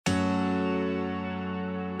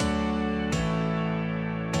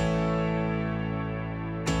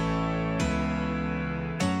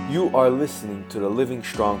You are listening to the Living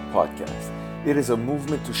Strong podcast. It is a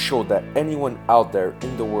movement to show that anyone out there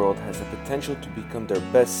in the world has the potential to become their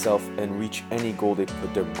best self and reach any goal they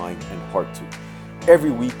put their mind and heart to.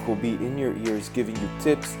 Every week we'll be in your ears giving you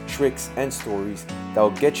tips, tricks, and stories that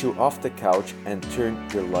will get you off the couch and turn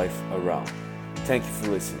your life around. Thank you for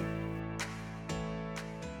listening.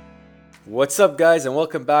 What's up, guys, and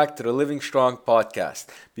welcome back to the Living Strong podcast.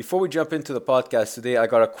 Before we jump into the podcast today, I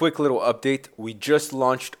got a quick little update. We just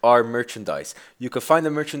launched our merchandise. You can find the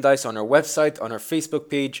merchandise on our website, on our Facebook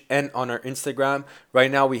page, and on our Instagram. Right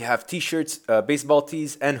now, we have t-shirts, baseball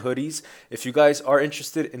tees, and hoodies. If you guys are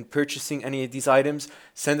interested in purchasing any of these items,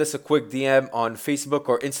 send us a quick DM on Facebook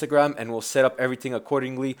or Instagram, and we'll set up everything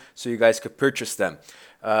accordingly so you guys could purchase them.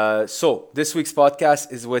 So this week's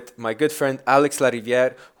podcast is with my good friend Alex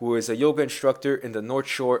Larivière, who is a yoga instructor in the North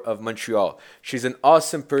Shore of Montreal. She's an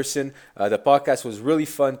awesome person. The podcast was really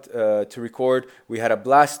fun to record. We had a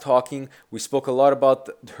blast talking. We spoke a lot about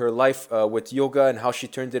her life with yoga and how she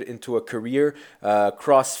turned it into a career,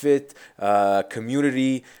 CrossFit,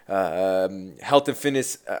 community, health and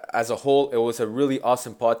fitness as a whole. It was a really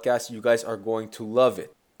awesome podcast. You guys are going to love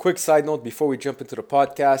it. Quick side note before we jump into the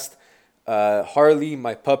podcast. Harley,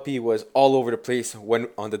 my puppy, was all over the place when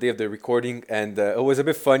on the day of the recording, and it was a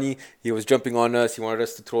bit funny. He was jumping on us. He wanted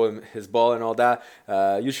us to throw him his ball and all that.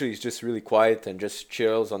 Usually he's just really quiet and just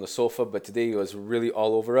chills on the sofa, but today he was really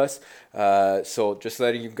all over us. So just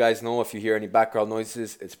letting you guys know, if you hear any background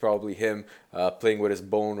noises, it's probably him playing with his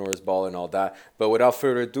bone or his ball and all that. But without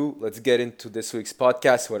further ado, let's get into this week's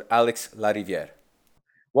podcast with Alex Larivière.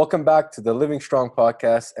 Welcome back to the Living Strong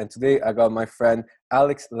podcast, and today I got my friend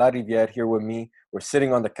Alex Larivière here with me. We're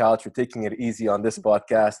sitting on the couch. We're taking it easy on this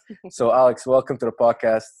podcast. So, Alex, welcome to the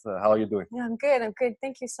podcast. How are you doing? Yeah, I'm good.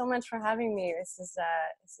 Thank you so much for having me. This is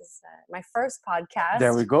my first podcast.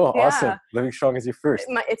 There we go. Yeah. Awesome. Living Strong is your first.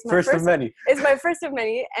 It's my first of many. It's my first of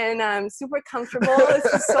many, and I'm super comfortable. This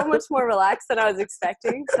is so much more relaxed than I was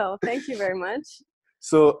expecting. So, thank you very much.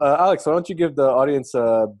 So, Alex, why don't you give the audience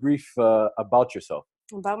a brief about yourself?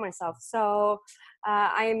 About myself. So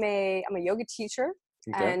I'm a yoga teacher,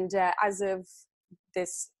 Okay. and as of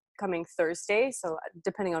this coming Thursday, so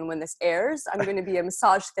depending on when this airs, I'm going to be a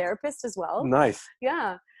massage therapist as well. Nice.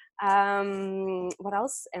 Yeah. What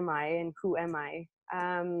else am I, and who am I?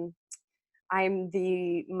 I'm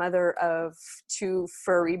the mother of 2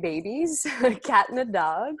 furry babies, a cat and a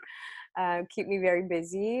dog. Keep me very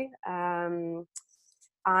busy.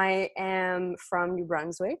 I am from New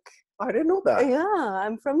Brunswick. I didn't know that. Yeah,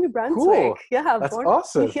 I'm from New Brunswick. Cool. Yeah, That's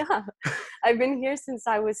awesome. Yeah, I've been here since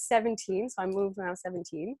I was 17, so I moved when I was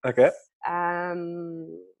 17. Okay.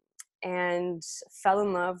 And fell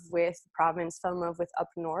in love with the province, fell in love with up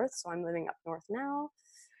north, so I'm living up north now.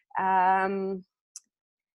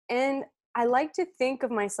 And I like to think of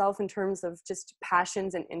myself in terms of just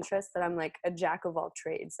passions and interests, that I'm like a jack of all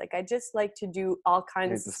trades. Like, I just like to do all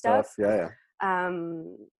kinds of stuff. Yeah.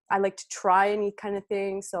 I like to try any kind of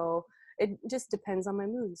thing, so it just depends on my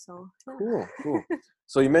mood. So yeah. Cool.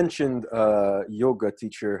 So you mentioned yoga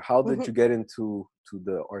teacher. How did you get into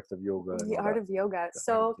the art of yoga? The art of yoga.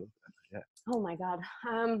 So, yeah. Oh my God.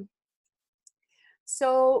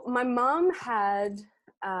 So my mom had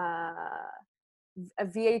a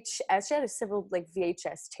VHS. She had several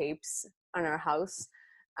VHS tapes on our house.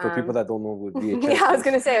 For people that don't know what VHS yeah, I was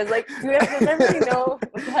going to say, I was like, does everybody know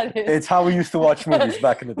what that is? It's how we used to watch movies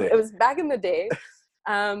back in the day. It was back in the day.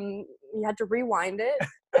 You had to rewind it.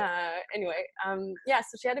 Anyway, yeah,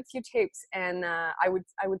 so she had a few tapes, and I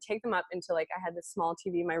would take them up until I had this small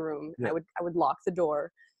TV in my room. Yeah. I would lock the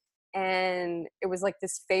door. And it was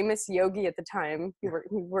this famous yogi at the time. He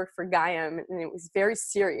worked for Gaiam, and it was very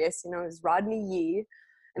serious. It was Rodney Yee,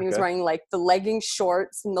 and he was wearing the legging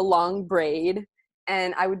shorts and the long braid.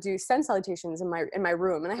 And I would do sun salutations in my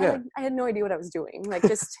room, and I had no idea what I was doing.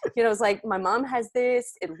 It was like, my mom has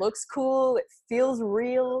this. It looks cool. It feels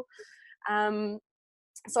real.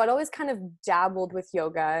 So I'd always kind of dabbled with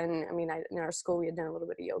yoga, and in our school we had done a little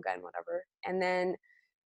bit of yoga and whatever. And then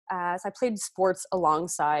so I played sports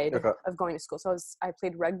alongside of going to school. So I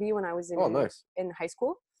played rugby when I was in high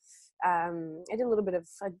school. I did a little bit of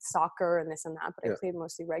soccer and this and that, but I played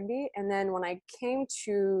mostly rugby. And then when I came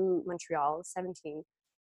to Montreal, 17,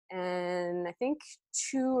 and I think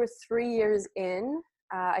 2 or 3 years in,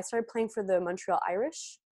 I started playing for the Montreal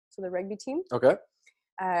Irish, so the rugby team. Okay.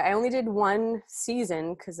 I only did 1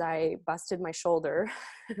 season because I busted my shoulder.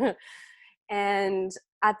 And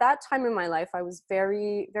at that time in my life, I was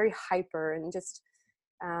very, very hyper, and just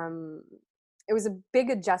it was a big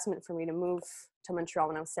adjustment for me to move to Montreal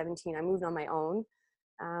when I was 17. I moved on my own.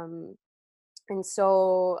 And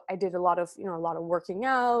so I did a lot of working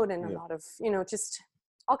out and a lot of, just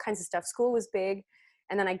all kinds of stuff. School was big.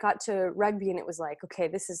 And then I got to rugby and it was like, okay,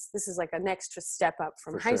 this is like an extra step up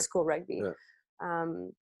from high school rugby.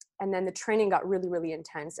 And then the training got really, really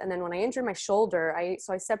intense. And then when I injured my shoulder, I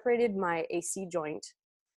separated my AC joint,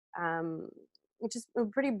 which is a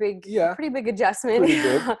pretty big adjustment. Pretty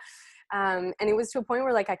big. And it was to a point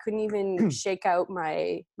where like I couldn't even shake out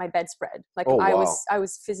my bedspread. Like I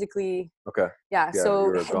was physically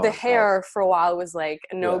so the hair for a while was like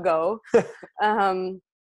a no-go.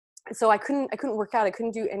 So I couldn't work out. I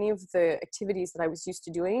couldn't do any of the activities that I was used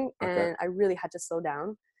to doing, and I really had to slow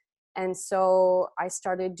down. And so I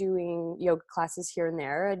started doing yoga classes here and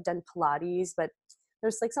there. I'd done Pilates, but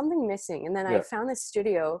there's like something missing. And then I found this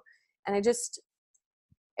studio, and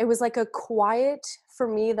it was like a quiet for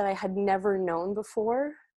me that I had never known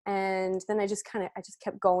before. And then I just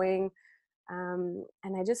kept going. And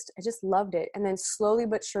I just loved it. And then slowly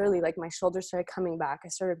but surely, like my shoulders started coming back. I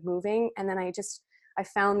started moving. And then I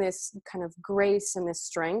found this kind of grace and this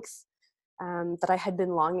strength that I had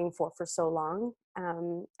been longing for so long.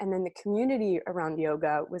 And then the community around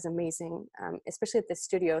yoga was amazing, especially at this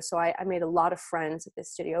studio. So I made a lot of friends at this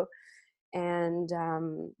studio. And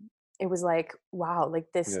it was like, wow, like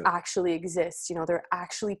this actually exists. You know, there are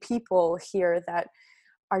actually people here that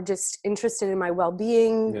are just interested in my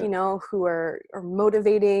well-being, you know, who are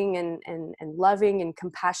motivating and loving and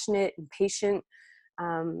compassionate and patient.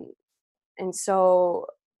 And so,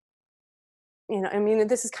 you know, I mean,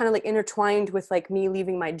 this is kind of like intertwined with like me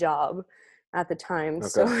leaving my job at the time. Okay.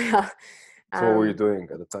 So, yeah. So what were you doing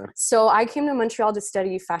at the time? So I came to Montreal to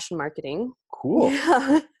study fashion marketing. Cool.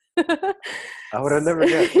 Yeah. I would have never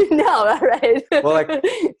guessed. No, right. Well, like,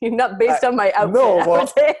 you're not based on my outfit. No,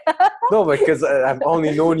 well, no, because I've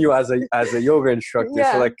only known you as a yoga instructor.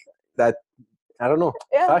 Yeah. So like that, I don't know,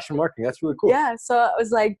 fashion marketing. That's really cool. Yeah. So I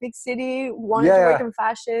was like big city, wanted to work in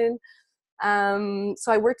fashion.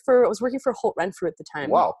 So I was working for Holt Renfrew at the time.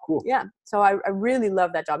 Wow, cool. Yeah. So I really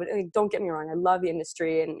love that job. Don't get me wrong, I love the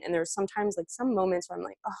industry, and there's sometimes like some moments where I'm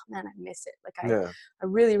like, oh man, I miss it. Like I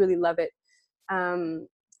really, really love it.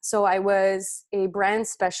 So I was a brand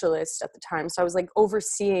specialist at the time. So I was like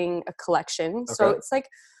overseeing a collection. Okay. So it's like,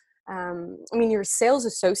 I mean, you're a sales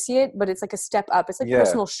associate, but it's like a step up. It's like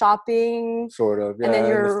personal shopping. Sort of. Yeah, and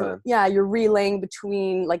then you're relaying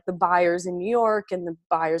between like the buyers in New York and the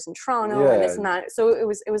buyers in Toronto and this and that. So it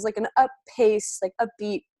was like an up pace, like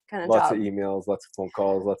upbeat kind of lots job. Of emails, lots of phone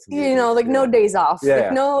calls, lots of meetings. You know, like no days off. Yeah.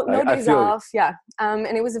 Like no days off. Yeah. And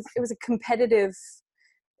it was a competitive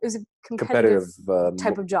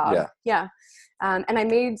type of job. Yeah. And I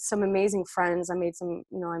made some amazing friends. I met some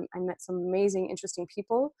amazing, interesting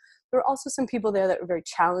people. There were also some people there that were very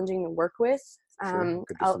challenging to work with. Sure,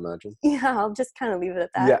 could just imagine. Yeah, I'll just kind of leave it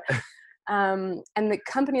at that. Yeah. And the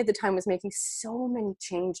company at the time was making so many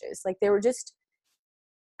changes. Like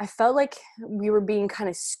I felt like we were being kind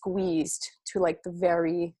of squeezed to like the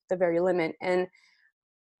very limit. And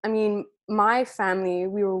I mean, my family,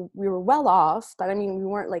 we were well off, but I mean, we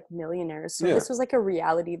weren't like millionaires. So this was like a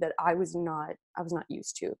reality that I was not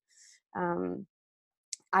used to.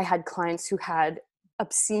 I had clients who had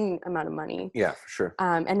obscene amount of money. Yeah, for sure.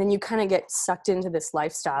 And then you kind of get sucked into this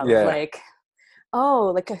lifestyle of like,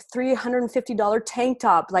 oh, like a $350 tank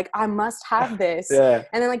top. Like I must have this. And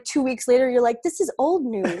then like 2 weeks later, you're like, this is old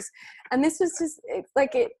news. And this was just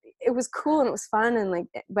it was cool and it was fun and like,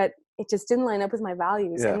 but it just didn't line up with my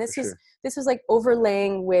values. And this was like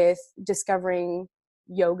overlaying with discovering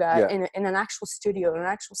yoga in an actual studio, in an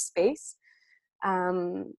actual space.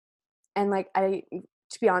 And like,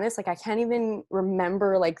 to be honest, like I can't even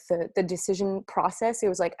remember like the decision process. It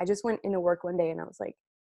was like, I just went into work one day and I was like,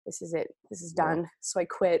 this is it. This is done. So I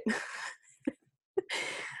quit.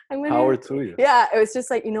 Power to you. Yeah. It was just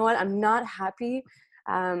like, you know what? I'm not happy.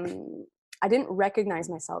 I didn't recognize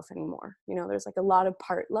myself anymore. You know, there's like a lot of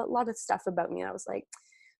stuff about me. I was like,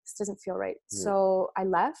 this doesn't feel right. Yeah. So I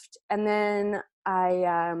left, and then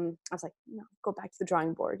I was like, no, go back to the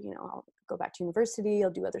drawing board. You know, I'll go back to university. I'll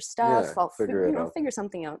do other stuff. I'll figure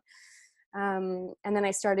something out. And then I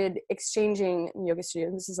started exchanging in yoga studio.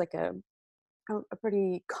 This is like a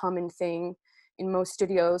pretty common thing in most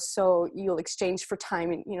studios. So you'll exchange for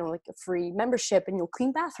time and, you know, like a free membership, and you'll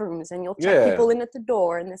clean bathrooms and you'll check people in at the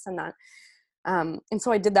door and this and that. And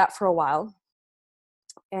so I did that for a while.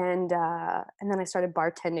 And then I started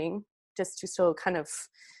bartending just to still kind of,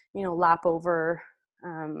 you know, lap over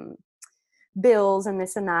bills and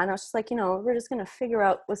this and that. And I was just like, you know, we're just going to figure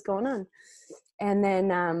out what's going on. And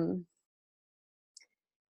then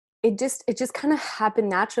it just kind of happened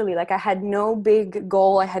naturally. Like I had no big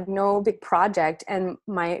goal. I had no big project. And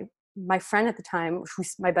my my friend at the time,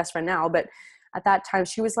 who's my best friend now, but at that time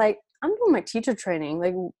she was like, I'm doing my teacher training.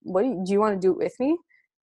 Like, what do you want to do it with me?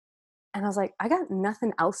 And I was like, I got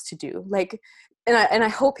nothing else to do. Like, and I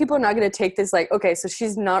hope people are not going to take this like, okay, so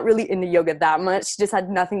she's not really into yoga that much. She just had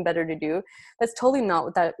nothing better to do. That's totally not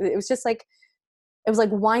what that, it was just like, it was like,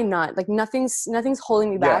 why not? Like nothing's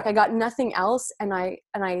holding me back. I got nothing else. And I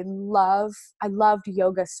loved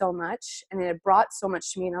yoga so much, and it brought so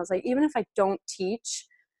much to me. And I was like, even if I don't teach,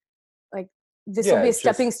 like this will be a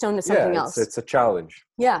stepping stone to something else. It's a challenge.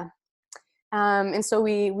 Yeah. And so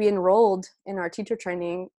we enrolled in our teacher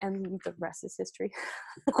training, and the rest is history.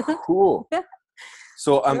 Cool. Yeah.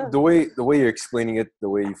 So the way you're explaining it, the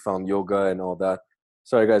way you found yoga and all that.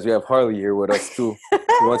 Sorry guys, we have Harley here with us too.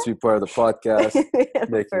 She wants to be part of the podcast,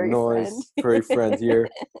 making noise. Furry friend here.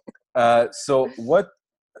 So what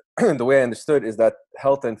the way I understood is that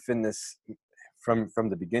health and fitness from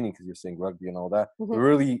the beginning, because you're saying rugby and all that, it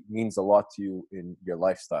really means a lot to you in your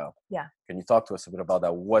lifestyle. Yeah. Can you talk to us a bit about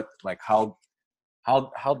that? What, like, how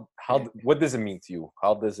what does it mean to you?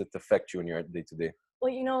 How does it affect you in your day to day?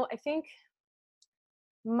 Well, you know, I think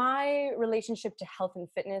my relationship to health and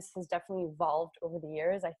fitness has definitely evolved over the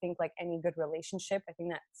years. I think like any good relationship, I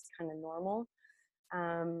think that's kind of normal.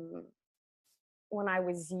 When I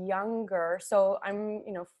was younger, so I'm,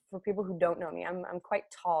 you know, for people who don't know me, I'm quite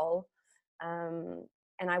tall. And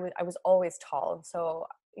I was always tall. So,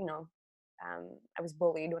 you know, I was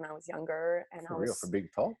bullied when I was younger, and For being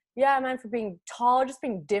tall? Yeah, man, for being tall, just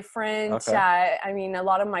being different. Okay. I mean, a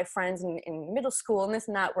lot of my friends in middle school and this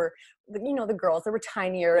and that were, you know, the girls that were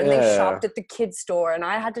tinier, and they shopped at the kids store, and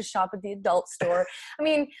I had to shop at the adult store. I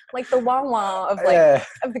mean, like the wah of like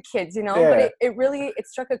of the kids, you know. But it really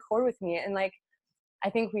struck a chord with me, and like I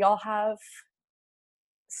think we all have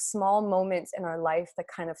small moments in our life that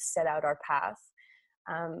kind of set out our path.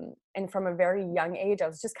 And from a very young age, I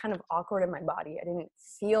was just kind of awkward in my body. I didn't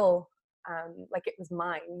feel like it was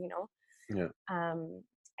mine, you know? Yeah.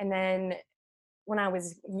 And then when I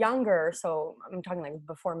was younger, so I'm talking like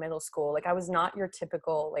before middle school, like I was not your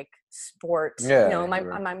typical like sport, you know,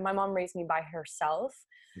 my mom raised me by herself.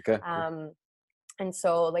 Okay. And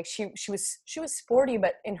so like she was sporty,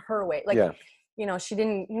 but in her way, like, you know, she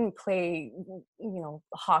didn't play, you know,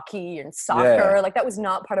 hockey and soccer. Like that was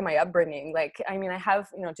not part of my upbringing. Like, I mean, I have,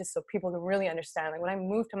 you know, just so people can really understand, like when I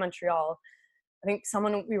moved to Montreal, I think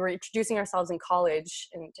we were introducing ourselves in college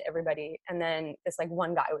and to everybody. And then this like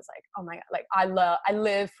one guy was like, oh my God, like I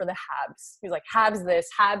live for the Habs. He was like, Habs this,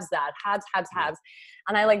 Habs that, Habs.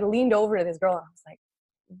 And I like leaned over to this girl and I was like,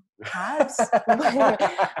 Habs?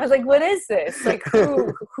 I was like, what is this? Like,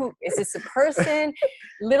 who is this a person?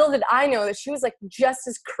 Little did I know that she was like just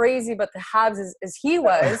as crazy about the Habs as he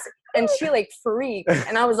was. And she like freaked.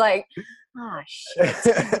 And I was like, shit.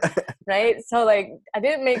 Right? So like I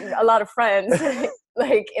didn't make a lot of friends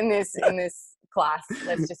like in this class.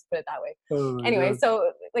 Let's just put it that way. Anyway, so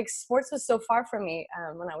like sports was so far from me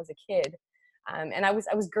when I was a kid. And I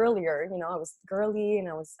was girlier, you know, I was girly, and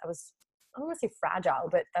I was I don't want to say fragile,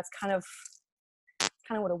 but that's kind of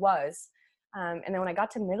what it was. And then when I got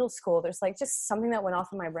to middle school, there's like just something that went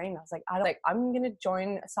off in my brain. I was like, I'm going to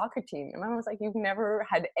join a soccer team. And I was like, you've never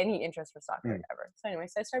had any interest for soccer ever. So anyway,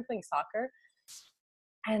 so I started playing soccer,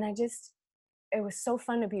 and it was so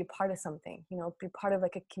fun to be a part of something, you know, be part of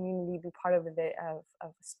like a community, be part of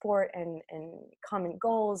of sport and common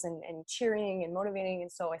goals and cheering and motivating.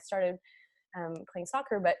 And so I started playing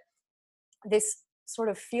soccer, but this sort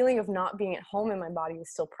of feeling of not being at home in my body was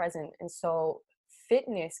still present. And so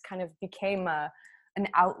fitness kind of became an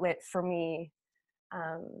outlet for me.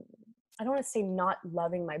 I don't want to say not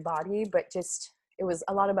loving my body, but just, it was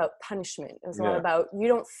a lot about punishment. It was a lot about, you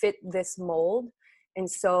don't fit this mold. And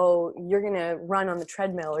so you're going to run on the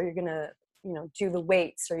treadmill, or you're going to, you know, do the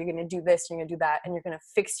weights, or you're going to do this, or you're going to do that. And you're going to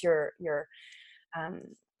fix your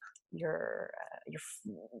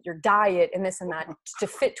diet and this and that to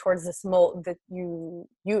fit towards this mold that you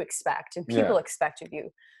expect and people expect of you.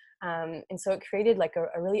 And so it created like a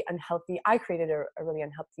really unhealthy, I created a really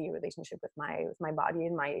unhealthy relationship with my body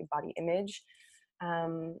and my body image.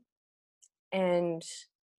 And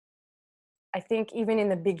I think even in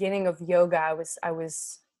the beginning of yoga, I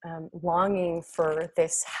was longing for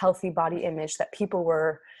this healthy body image that people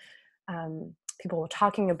were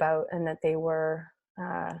talking about, and that they were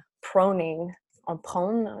proning.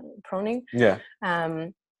 Yeah.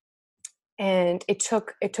 And it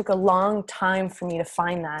took a long time for me to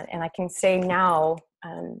find that. And I can say now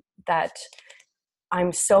that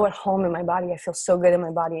I'm so at home in my body. I feel so good in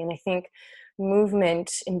my body. And I think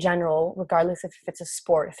movement in general, regardless if it's a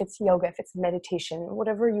sport, if it's yoga, if it's meditation,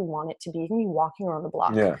 whatever you want it to be, you can be walking around the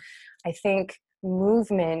block. Yeah. I think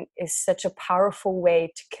movement is such a powerful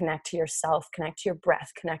way to connect to yourself, connect to your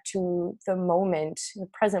breath, connect to the moment, the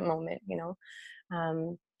present moment, you know.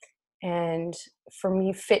 And for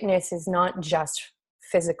me, fitness is not just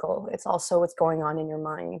physical, it's also what's going on in your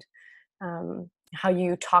mind. How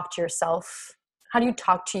you talk to yourself, how do you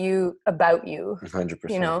talk to you about you, 100%,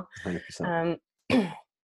 you know? 100%.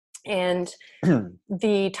 And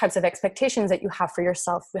the types of expectations that you have for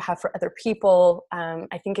yourself, you have for other people.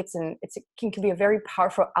 I think it can be a very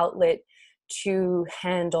powerful outlet to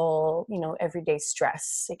handle, you know, everyday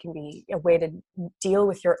stress. It can be a way to deal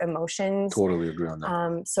with your emotions. Totally agree on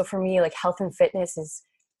that. So for me, like, health and fitness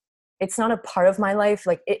it's not a part of my life.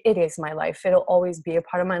 Like, it is my life. It'll always be a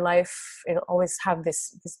part of my life. It'll always have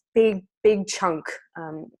this big chunk,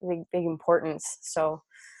 big importance. So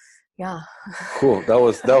yeah. Cool. That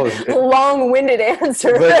was long-winded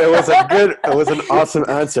answer. But it was an awesome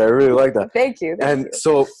answer. I really like that. Thank you.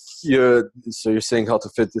 So you're saying health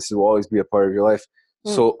and fitness will always be a part of your life.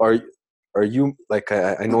 So are you, like,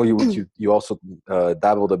 I know you also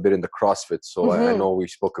dabbled a bit in the CrossFit. So I know we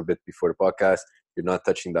spoke a bit before the podcast. You're not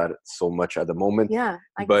touching that so much at the moment. Yeah,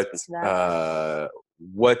 I can speak to that.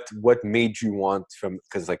 What made you want,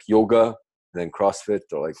 because like yoga and then CrossFit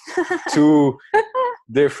are like two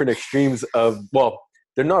different extremes of, well,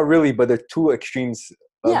 they're not really, but they're two extremes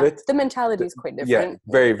of it. The mentality is quite different.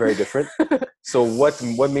 Yeah, very, very different. So what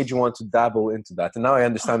made you want to dabble into that? And now I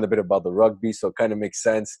understand a bit about the rugby, so it kind of makes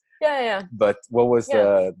sense. Yeah. But what was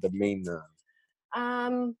the main?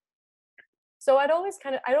 So I'd always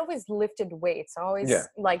lifted weights. I always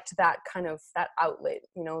liked that outlet,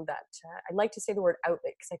 you know, that I like to say the word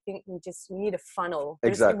outlet because I think we need a funnel.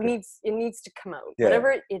 Exactly. It needs to come out. Yeah.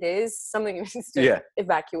 Whatever it is, something needs to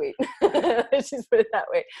evacuate. Let's just put it that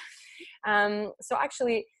way. So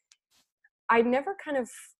actually, I never kind of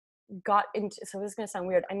got into, so this is going to sound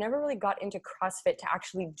weird, I never really got into CrossFit to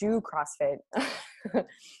actually do CrossFit.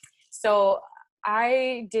 So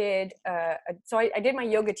I did I did my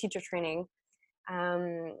yoga teacher training.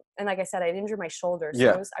 And like I said, I'd injured my shoulder.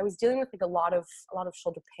 So I was dealing with like a lot of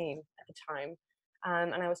shoulder pain at the time.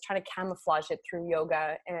 And I was trying to camouflage it through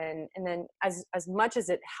yoga. And then as much as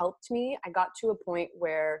it helped me, I got to a point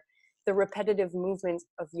where the repetitive movement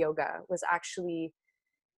of yoga was actually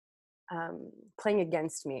playing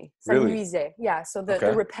against me. So really? Yeah. So the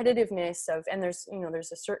repetitiveness of, and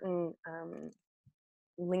there's a certain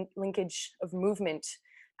linkage of movement.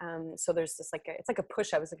 So there's this it's like a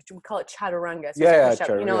push-up. It's like, we call it chaturanga. So it's a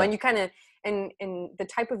push-up, you know, and you kind of, and the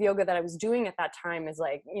type of yoga that I was doing at that time is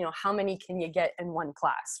like, you know, how many can you get in one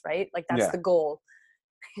class, right? Like that's the goal.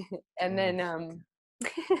 And then,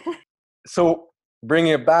 so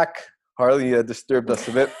bringing it back, Harley disturbed us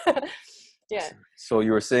a bit. Yeah. So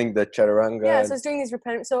you were saying that chaturanga. Yeah. So I was doing these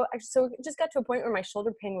repetitive. So it just got to a point where my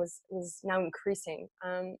shoulder pain was now increasing.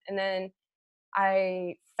 And then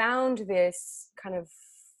I found this kind of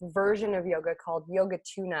version of yoga called yoga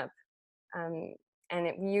tune-up, and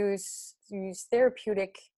we use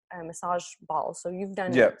therapeutic massage balls. So you've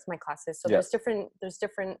done my classes. So there's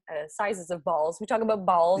different sizes of balls. We talk about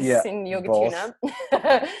balls in yoga tune-up.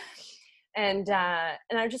 And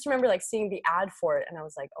I just remember like seeing the ad for it, and I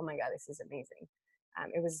was like, oh my god, this is amazing.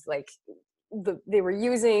 It was like they were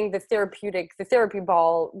using the therapy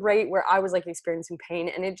ball right where I was like experiencing pain,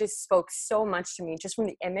 and it just spoke so much to me just from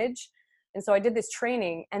the image. And so I did this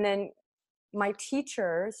training, and then my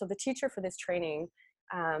teacher, so the teacher for this training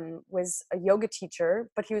was a yoga teacher,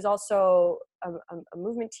 but he was also a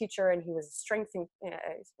movement teacher, and he was a strength and,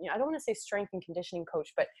 I don't want to say strength and conditioning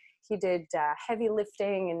coach, but he did heavy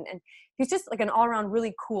lifting, and he's just like an all-around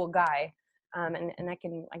really cool guy. And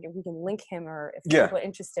we can link him, or if people are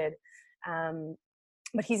interested.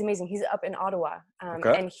 But he's amazing. He's up in Ottawa.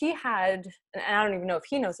 And he had, and I don't even know if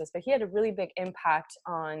he knows this, but he had a really big impact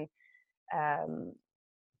on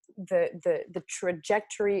the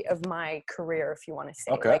trajectory of my career, if you want to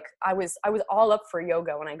say. Like I was all up for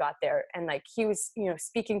yoga when I got there, and like he was, you know,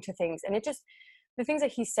 speaking to things, and it just, the things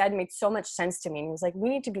that he said made so much sense to me. And he was like, we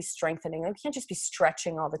need to be strengthening. Like, we can't just be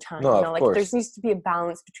stretching all the time. No, you know, like there needs to be a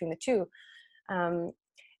balance between the two.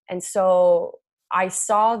 And so I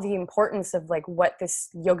saw the importance of like what this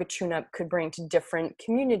yoga tune-up could bring to different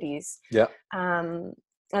communities. Yeah. And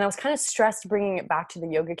I was kind of stressed bringing it back to the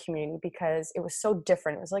yoga community because it was so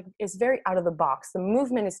different. It was like, it's very out of the box. The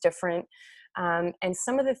movement is different. And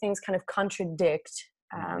some of the things kind of contradict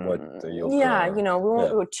what the yoga, we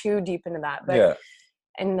won't go too deep into that, but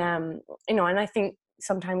and you know, and I think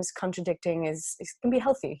sometimes contradicting is can be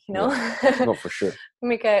healthy, you know. No, for sure.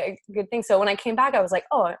 Make a good thing. So when I came back, I was like,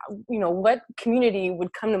 oh, you know, what community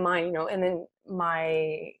would come to mind, you know? And then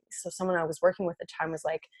someone I was working with at the time was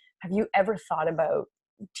like, have you ever thought about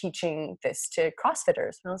teaching this to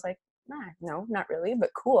CrossFitters? And I was like, no, not really, but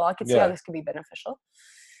cool. I could see how this could be beneficial.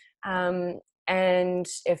 And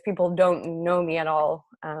if people don't know me at all,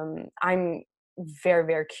 I'm very,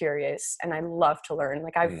 very curious, and I love to learn.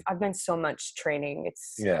 Like I've done so much training.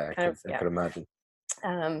 It's I could imagine.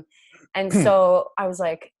 And so I was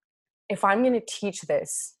like, if I'm going to teach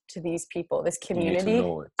this to these people, this community,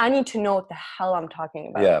 I need to know what the hell I'm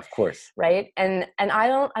talking about. Yeah, of course. Right. And I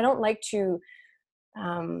don't like to,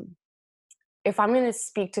 if I'm going to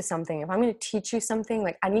speak to something, if I'm going to teach you something,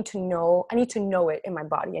 like I need to know it in my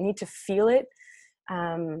body. I need to feel it.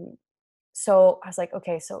 So I was like,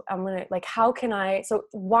 okay, so I'm going to like, so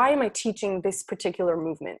why am I teaching this particular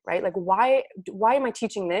movement? Right. Like, why am I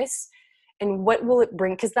teaching this? And what will it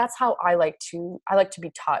bring? Because that's how I like to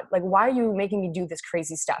be taught. Like, why are you making me do this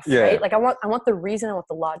crazy stuff? Yeah. Right? Like, I want the reason, I want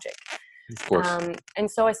the logic. Of course. And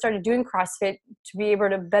so I started doing CrossFit to be able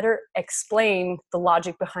to better explain the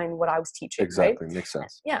logic behind what I was teaching. Exactly. Right? Makes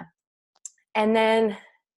sense. Yeah. And then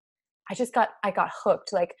I got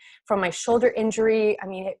hooked, like from my shoulder injury. I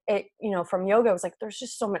mean, it you know, from yoga, I was like, there's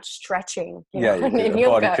just so much stretching, in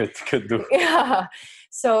yoga. Body could do. Yeah.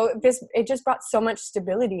 So it just brought so much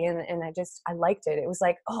stability, and I liked it. It was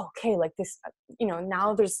like, oh, okay, like this, you know,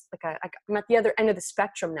 now there's like I'm at the other end of the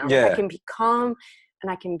spectrum now. Yeah. Like I can be calm,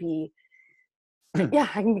 and I can be, I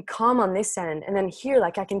can be calm on this end, and then here,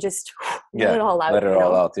 like I can just let it all out. Let it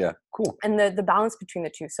all out. Yeah. Cool. And the balance between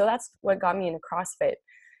the two. So that's what got me into CrossFit.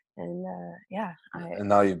 And and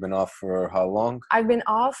now you've been off for how long? I've been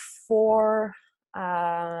off for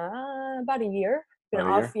about a year.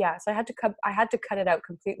 Yeah. So I had to cut it out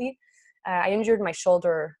completely. I injured my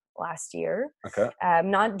shoulder last year. Okay.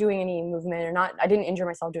 Not doing any movement I didn't injure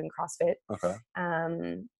myself doing CrossFit. Okay.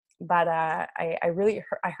 But I really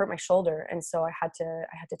hurt my shoulder, and so I had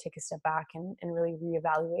to take a step back and really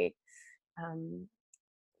reevaluate.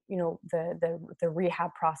 You know, the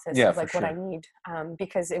rehab process of like what I need,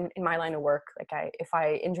 because in my line of work, like if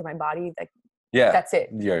I injure my body, like that's it.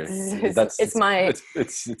 It's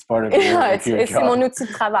part of it's mon outil de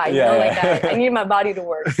travail. You know, like I need my body to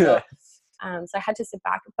work. So, so I had to sit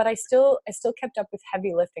back, but I still kept up with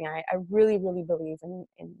heavy lifting. I really, really believe in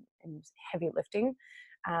heavy lifting.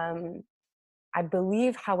 I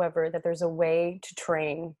believe, however, that there's a way to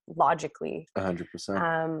train logically.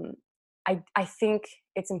 100%. I think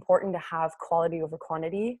it's important to have quality over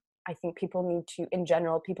quantity. I think people need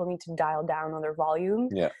to dial down on their volume.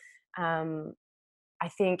 Yeah. I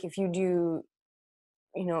think if you do,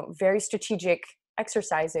 you know, very strategic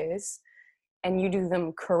exercises and you do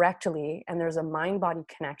them correctly and there's a mind-body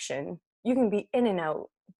connection, you can be in and out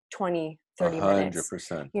 20, 30 minutes.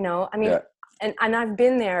 100%. You know, I mean, and I've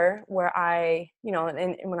been there where you know,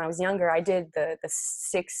 and when I was younger, I did the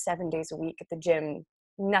 6-7 days a week at the gym,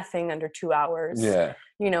 nothing under 2 hours. Yeah.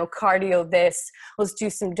 You know, cardio, let's do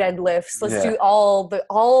some deadlifts. Let's do all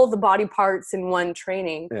the body parts in one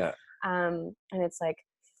training. Yeah. And it's like,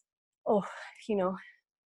 oh, you know,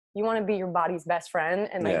 you want to be your body's best friend,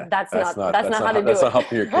 and like that's not how to do it. That's not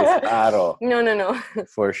helping your case at all. No.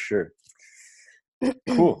 For sure.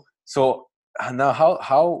 Cool. So now,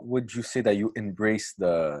 how would you say that you embrace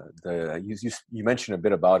you mentioned a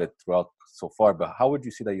bit about it throughout so far, but how would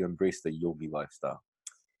you say that you embrace the yogi lifestyle?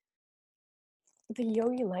 The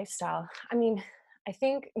yogi lifestyle. I mean, I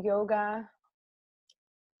think yoga.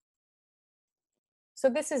 So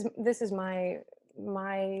this is my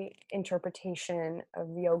interpretation of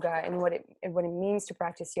yoga and what it means to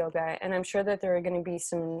practice yoga. And I'm sure that there are going to be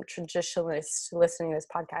some traditionalists listening to this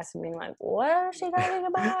podcast and being like, what is she talking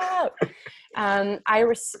about? I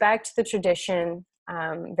respect the tradition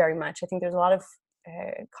very much. I think there's a lot of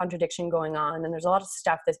contradiction going on, and there's a lot of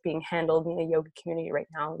stuff that's being handled in the yoga community right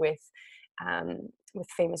now with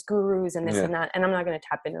famous gurus and this and that. And I'm not going to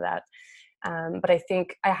tap into that. But I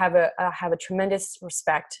think I have a tremendous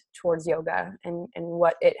respect towards yoga and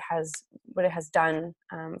what it has done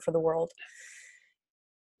for the world.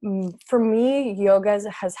 For me, yoga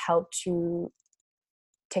has helped to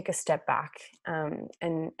take a step back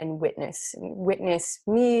and witness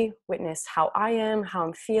me, witness how I am, how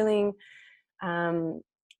I'm feeling,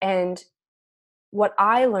 and what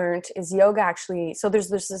I learned is yoga actually. So there's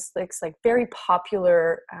this like very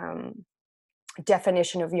popular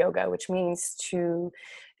definition of yoga, which means to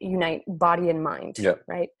unite body and mind.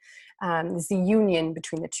 Right. There's the union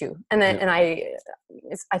between the two, and then I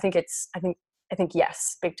think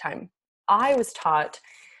yes, big time. I was taught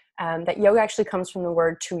that yoga actually comes from the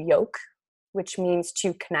word to yoke, which means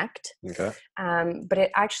to connect. Okay. But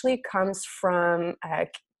it actually comes from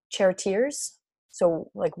charioteers.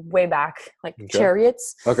 So like way back, like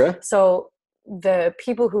chariots. Okay. So the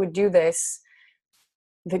people who would do this,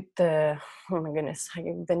 the oh my goodness,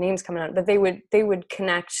 the name's coming out, but they would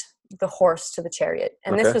connect the horse to the chariot,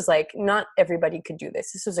 and this was like, not everybody could do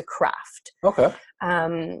this. This was a craft. Okay.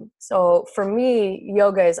 So for me,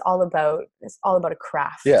 yoga is all about a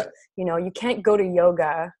craft. Yeah. You know, you can't go to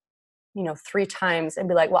yoga, 3 times and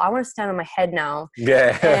be like, well, I want to stand on my head now.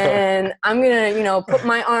 Yeah. And I'm gonna, put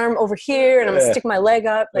my arm over here and I'm gonna stick my leg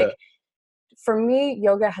up. Like, for me,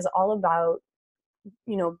 yoga has all about,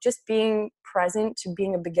 just being present to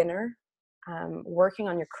being a beginner, working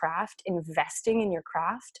on your craft, investing in your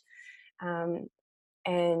craft.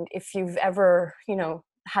 And if you've ever,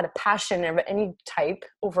 had a passion of any type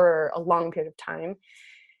over a long period of time,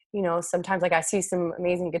 sometimes like I see some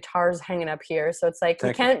amazing guitars hanging up here. So it's like,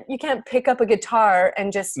 you can't pick up a guitar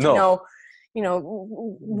and just, go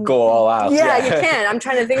all out. Yeah, you can't. I'm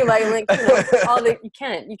trying to think about it, like, you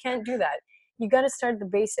can't do that. You got to start at the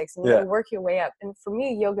basics and you work your way up. And for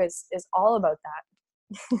me, yoga is all about that.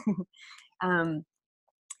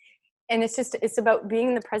 And it's about being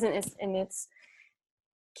in the present.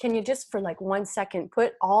 Can you just for like 1 second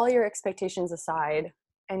put all your expectations aside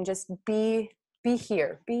and just be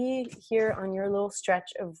here on your little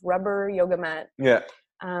stretch of rubber yoga mat. Yeah.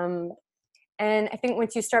 And I think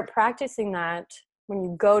once you start practicing that, when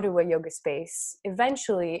you go to a yoga space,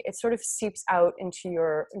 eventually it sort of seeps out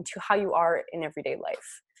into how you are in everyday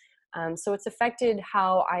life. So it's affected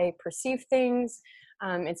how I perceive things.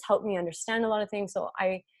 It's helped me understand a lot of things. So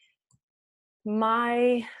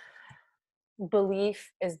my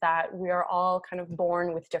belief is that we are all kind of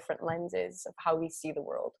born with different lenses of how we see the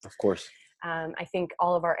world. Of course. I think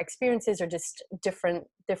all of our experiences are just different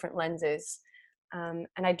lenses. And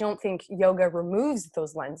I don't think yoga removes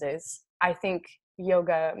those lenses. I think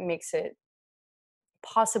yoga makes it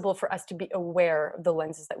possible for us to be aware of the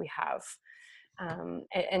lenses that we have.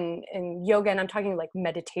 And yoga, and I'm talking like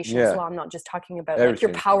meditation as well. I'm not just talking about like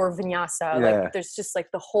your power vinyasa. Like there's just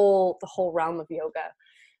like the whole realm of yoga.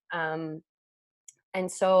 And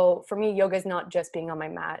so for me, yoga is not just being on my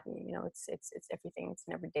mat. It's everything. It's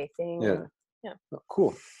an everyday thing. Yeah. Yeah. Oh,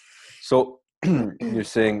 cool. So you're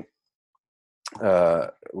saying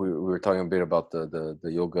we were talking a bit about the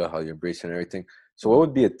yoga, how you embrace it and everything. So what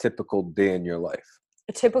would be a typical day in your life?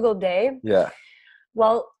 A typical day? Yeah.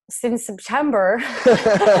 Well, since September, so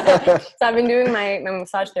I've been doing my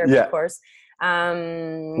massage therapy course.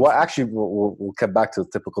 Well, actually, we'll come back to the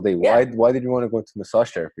typical day. Yeah. Why did you want to go into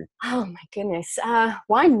massage therapy? Oh my goodness.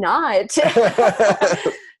 Why not?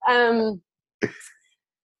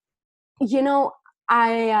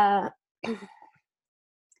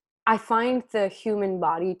 I find the human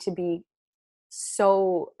body to be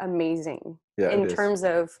so amazing in terms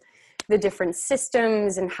of the different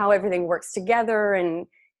systems and how everything works together.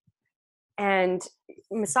 And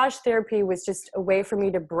massage therapy was just a way for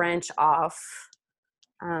me to branch off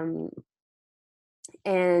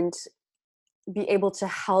and be able to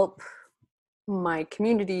help my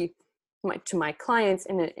community, to my clients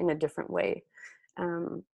in a different way.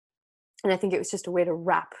 And I think it was just a way to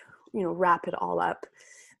wrap it all up.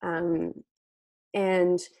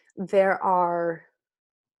 And there are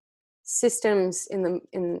systems in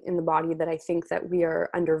the body that I think that we are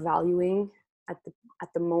undervaluing at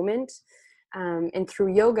the moment. And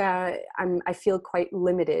through yoga, I feel quite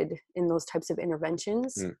limited in those types of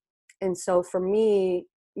interventions. And so for me,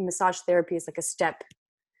 massage therapy is like a step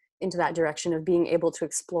into that direction of being able to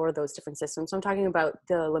explore those different systems. So I'm talking about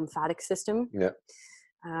the lymphatic system. Yeah.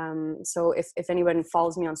 So if anyone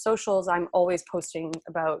follows me on socials, I'm always posting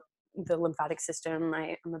about the lymphatic system.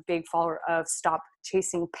 I'm a big follower of Stop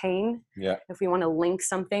Chasing Pain. Yeah. If we want to link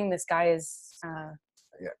something, this guy is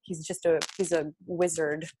he's a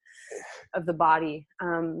wizard of the body.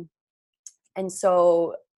 And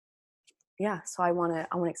so so I want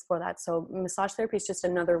to explore that. So massage therapy is just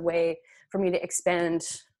another way for me to expand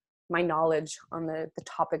my knowledge on the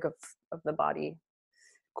topic of the body.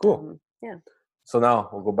 Cool. Yeah. So now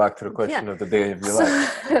we'll go back to the question of the day of your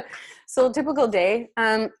life. So a typical day.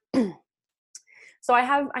 So I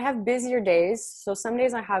have busier days. So some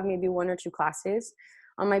days I have maybe 1 or 2 classes.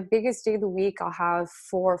 On my biggest day of the week, I'll have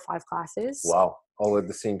 4 or 5 classes. Wow. All at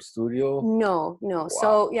the same studio? No. Wow.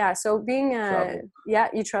 So being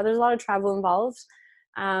you try. There's a lot of travel involved.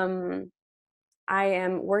 I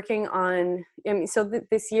am working on.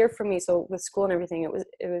 This year for me, so with school and everything,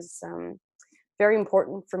 it was very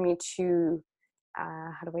important for me to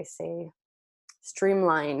how do I say,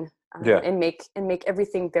 streamline and make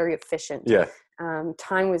everything very efficient. Yeah.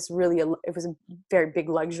 Time was really it was a very big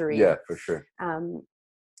luxury. Yeah, for sure.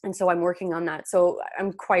 And so I'm working on that. So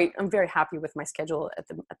I'm very happy with my schedule at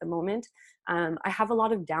the moment. I have a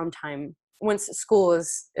lot of downtime once school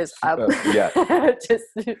is up. Just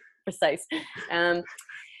precise.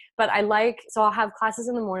 But so I'll have classes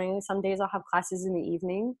in the morning. Some days I'll have classes in the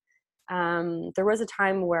evening. There was a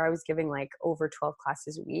time where I was giving like over 12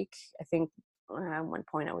 classes a week. I think at one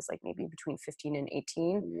point I was like maybe between 15 and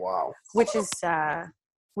 18. Wow. Which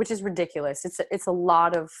is ridiculous. It's a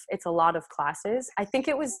lot of classes. I think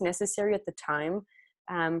it was necessary at the time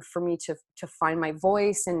for me to find my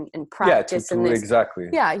voice and practice. Exactly.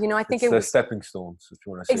 Yeah, I think it's it was stepping stones, if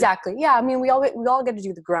you want to say. Exactly. Yeah, I mean, we all get to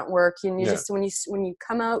do the grunt work, and just when you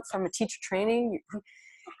come out from a teacher training,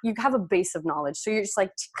 you have a base of knowledge. So you're just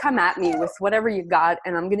like, come at me with whatever you got,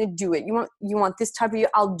 and I'm gonna do it. You want this type of,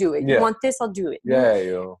 I'll do it. You want this, I'll do it. Yeah,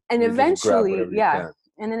 and eventually,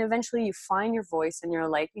 and then eventually you find your voice and you're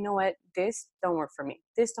like, you know what, this don't work for me.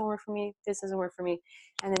 This don't work for me. This doesn't work for me.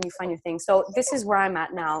 And then you find your thing. So this is where I'm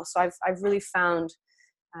at now. So I've really found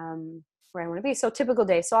where I want to be. So typical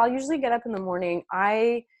day. So I'll usually get up in the morning.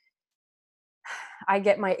 I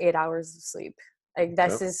get my 8 hours of sleep. Like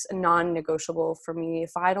this is non-negotiable for me.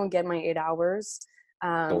 If I don't get my 8 hours,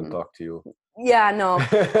 don't talk to you. Yeah, no.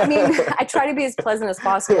 I mean, I try to be as pleasant as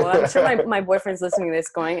possible. I'm sure my boyfriend's listening to this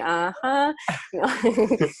going, no.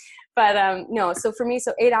 But no. So for me,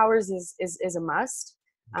 8 hours is a must.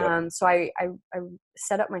 Okay. So I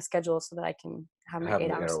set up my schedule so that I can have my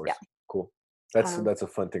 8 hours. Yeah. Cool. That's a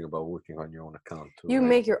fun thing about working on your own account too. You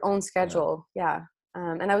make your own schedule. Yeah.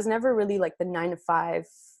 And I was never really like the 9 to 5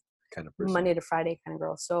 kind of person. Monday to Friday kind of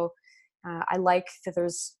girl. So I like that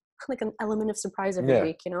there's like an element of surprise every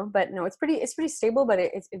week, but no, it's pretty stable, but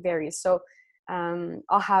it varies. So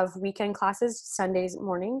I'll have weekend classes Sundays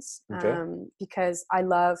mornings because I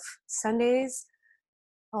love Sundays.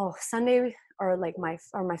 Sunday are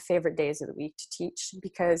my favorite days of the week to teach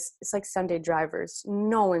because it's like Sunday drivers.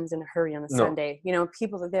 No one's in a hurry on a Sunday.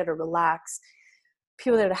 People are there to relax,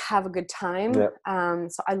 people are there to have a good time.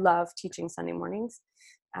 So I love teaching Sunday mornings.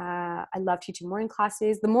 I love teaching morning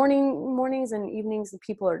classes. The mornings and evenings, the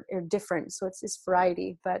people are different. So it's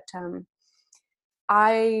variety, but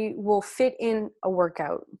I will fit in a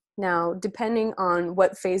workout. Now, depending on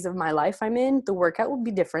what phase of my life I'm in, the workout will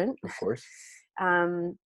be different. Of course.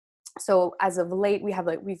 So as of late, we've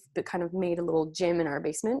kind of made a little gym in our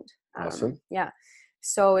basement. Awesome. Yeah.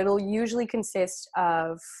 So it'll usually consist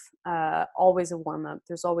of always a warm-up.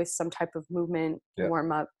 There's always some type of movement,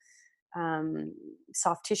 warm-up.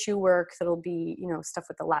 Soft tissue work that'll be stuff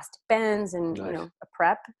with elastic bands and a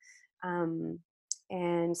prep,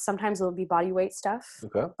 and sometimes it'll be body weight stuff.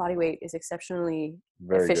 Body weight is exceptionally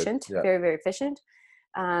efficient. Very, very efficient.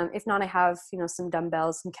 If not, I have some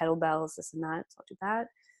dumbbells, some kettlebells, this and that, so I'll do that.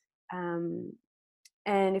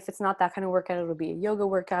 And if it's not that kind of workout, it'll be a yoga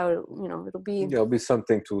workout. It'll be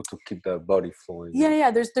something to keep the body flowing.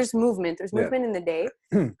 There's movement movement in the day.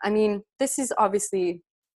 I mean, this is obviously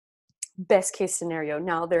best case scenario.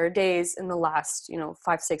 Now there are days in the last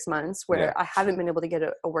 5-6 months where I haven't been able to get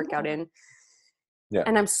a workout in,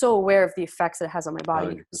 and I'm so aware of the effects it has on my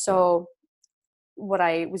body. 100%. So what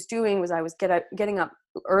I was doing was I was getting up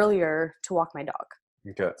earlier to walk my dog.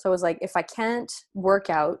 So it was like, if I can't work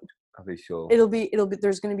out, it'll be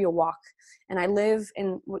there's going to be a walk. And I live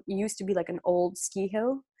in what used to be like an old ski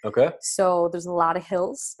hill. So there's a lot of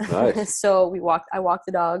hills. Nice. So I walk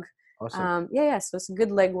the dog. Awesome. So it's a good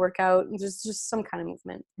leg workout. There's just some kind of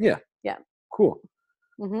movement. Yeah. Cool.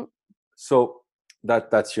 Mm-hmm. So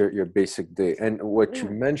that's your basic day. And what you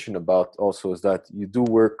mentioned about also is that you do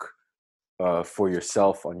work for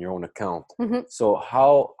yourself on your own account. Mm-hmm. So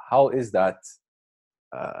how is that?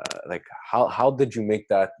 How did you make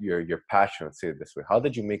that your passion? Let's say it this way. How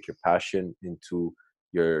did you make your passion into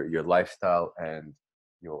your lifestyle and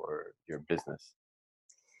your business?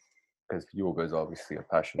 Because yoga is obviously a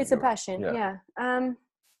passion. It's a passion, yeah.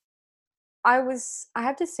 I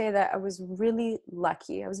have to say that I was really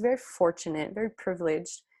lucky. I was very fortunate, very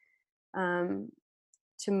privileged to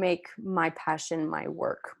make my passion my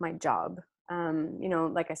work, my job.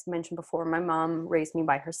 Like I mentioned before, my mom raised me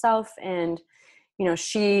by herself, and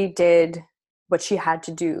she did what she had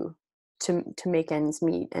to do to make ends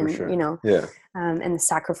meet, and and the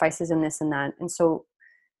sacrifices and this and that. And so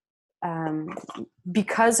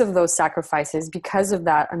because of those sacrifices, because of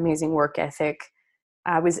that amazing work ethic,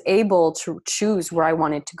 I was able to choose where I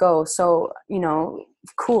wanted to go. So,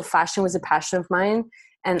 cool, fashion was a passion of mine,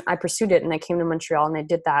 and I pursued it, and I came to Montreal and I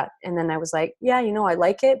did that. And then I was like, I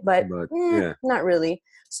like it, but not really.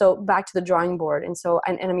 So back to the drawing board. And so,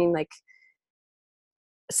 and I mean, like,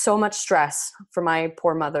 so much stress for my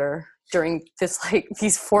poor mother during this, like,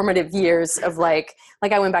 these formative years of like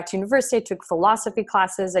I went back to university, I took philosophy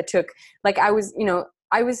classes, I took, like, I was,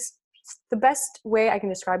 the best way I can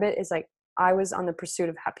describe it is like, I was on the pursuit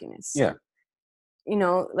of happiness. Yeah.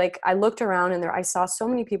 Like, I looked around and I saw so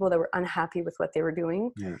many people that were unhappy with what they were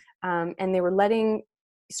doing. Yeah. And they were letting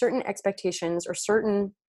certain expectations or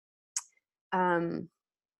certain,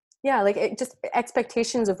 just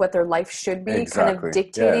expectations of what their life should be, kind of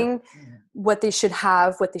dictating what they should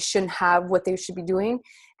have, what they shouldn't have, what they should be doing.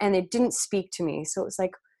 And it didn't speak to me. So it was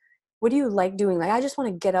like, what do you like doing? Like, I just want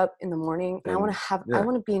to get up in the morning and I want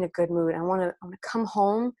to be in a good mood. I want to come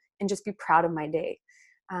home and just be proud of my day.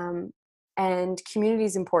 And community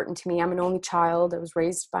is important to me. I'm an only child. I was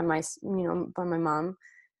raised by my mom.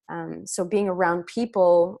 So being around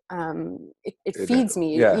people, it feeds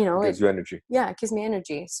me, it gives you energy. Yeah, it gives me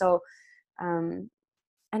energy. So, and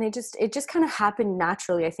it just kind of happened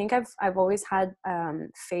naturally. I think I've always had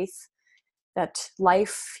faith that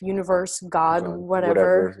life, universe, God,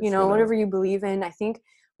 whatever whatever you believe in, I think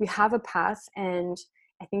we have a path. And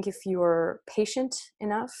I think if you're patient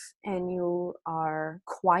enough and you are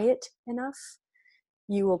quiet enough,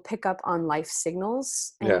 you will pick up on life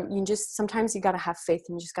signals. And sometimes you got to have faith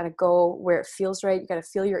and you just got to go where it feels right. You got to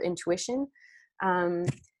feel your intuition.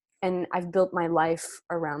 And I've built my life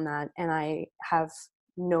around that and I have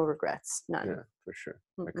no regrets, none. Yeah, for sure.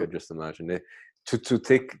 Mm-hmm. I could just imagine it.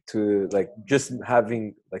 To like just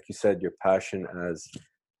having, like you said, your passion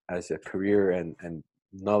as a career and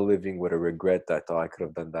not living with a regret that, I could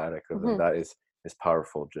have done that, I could have done that is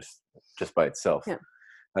powerful just by itself. Yeah.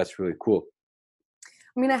 That's really cool.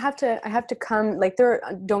 I mean, I have to come, like,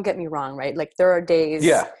 don't get me wrong, right? Like, there are days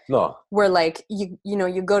where, like, you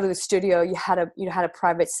go to the studio, you had a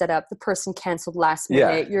private setup, the person canceled last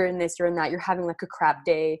minute, you're in this, you're in that, you're having like a crap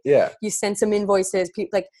day. Yeah. You send some invoices,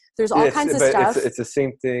 like, there's all kinds of stuff. It's the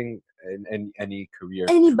same thing in any career.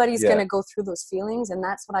 Anybody's going to go through those feelings. And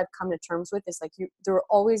that's what I've come to terms with is like, there will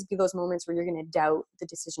always be those moments where you're going to doubt the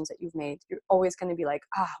decisions that you've made. You're always going to be like,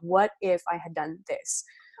 what if I had done this?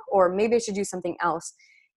 Or maybe I should do something else.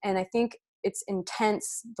 And I think it's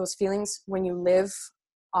intense, those feelings, when you live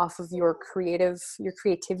off of your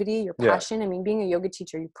creativity, your passion. I mean, being a yoga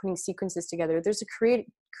teacher, you're putting sequences together. There's a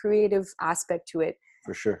creative aspect to it.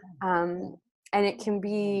 For sure. And it can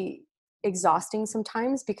be exhausting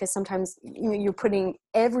sometimes because sometimes you're putting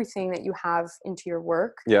everything that you have into your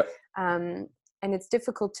work. Yeah. And it's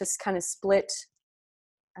difficult to kind of split,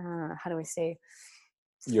 how do I say,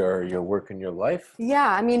 your work and your life. Yeah,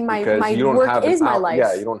 I mean, my work is my life.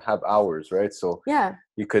 Yeah, you don't have hours, right? So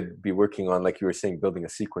you could be working on, like you were saying, building a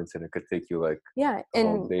sequence, and it could take you like a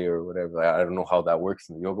whole day or whatever. I don't know how that works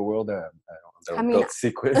in the yoga world. I don't build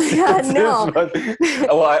sequences. Yeah, no. But,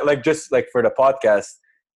 just like for the podcast,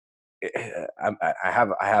 I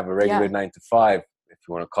have a regular 9 to 5, if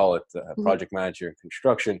you want to call it, project manager in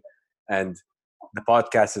construction, and the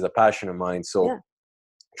podcast is a passion of mine. So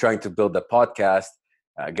trying to build the podcast.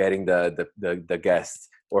 Getting the guests,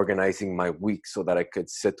 organizing my week so that I could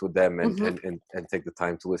sit with them and take the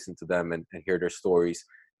time to listen to them and hear their stories.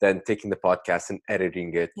 Then taking the podcast and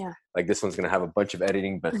editing it. Yeah. Like this one's gonna have a bunch of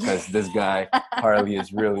editing, but because this guy Harley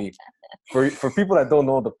is really for people that don't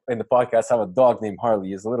know in the podcast, I have a dog named Harley.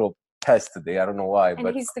 He's a little pest today. I don't know why,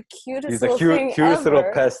 but he's the cutest. He's the cutest little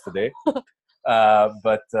pest today.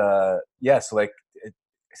 So like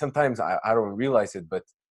sometimes I don't realize it, but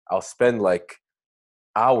I'll spend like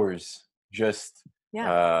hours just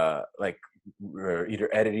like either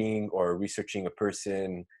editing or researching a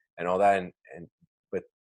person and all that, and but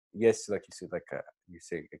yes, like you said, like you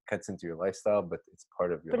say, it cuts into your lifestyle, but it's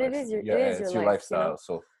part of your life. It is your lifestyle.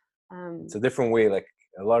 So it's a different way. Like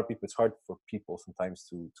a lot of people, it's hard for people sometimes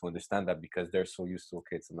to understand that because they're so used to,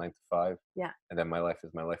 okay, it's a 9 to 5, and then my life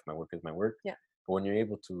is my life, my work is my work. But when you're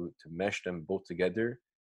able to mesh them both together,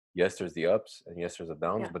 yes, there's the ups and yes, there's the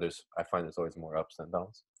downs, but I find there's always more ups than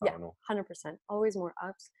downs. I don't know. 100%. Always more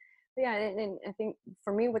ups. But and I think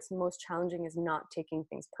for me, what's most challenging is not taking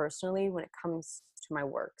things personally when it comes to my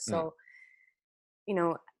work. So,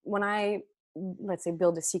 when I, let's say,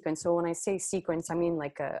 build a sequence. So when I say sequence, I mean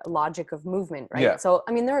like a logic of movement, right? Yeah. So,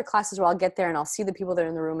 I mean, there are classes where I'll get there and I'll see the people that are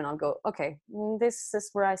in the room and I'll go, okay, this is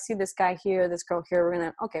where I see this guy here, this girl here. We're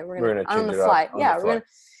going to on the fly. We're going to.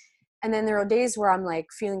 And then there are days where I'm like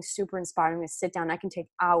feeling super inspired. I'm going to sit down. I can take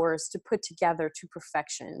hours to put together to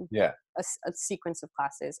perfection a sequence of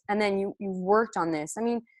classes. And then you've worked on this. I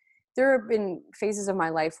mean, there have been phases of my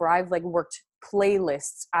life where I've like worked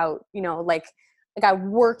playlists out, like Like I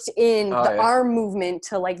worked in the arm movement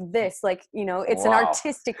to like this, like, you know, it's an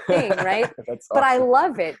artistic thing, right? That's but awesome. I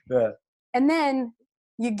love it. Yeah. And then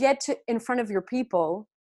you get to in front of your people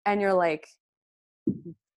and you're like,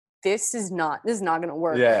 this is not going to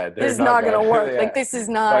work. Yeah, this is not going to work. Yeah. Like, this is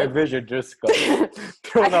not, my vision just got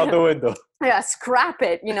thrown out the window. Yeah, scrap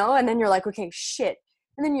it, you know. And then you're like, okay, shit.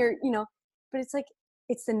 And then you're, you know, but it's like,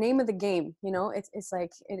 it's the name of the game, you know. It's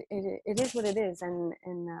like it is what it is. And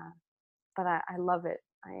but I love it.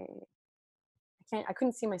 I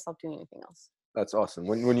couldn't see myself doing anything else. That's awesome.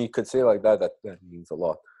 When you could say like that means a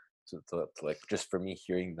lot. To like, just for me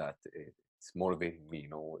hearing that, it's motivating me, you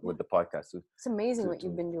know, with the podcast. It's amazing what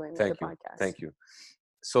you've been doing with the podcast. Thank you.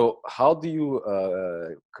 So how do you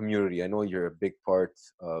community? I know you're a big part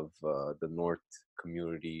of the North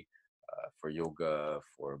community for yoga,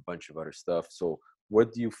 for a bunch of other stuff. So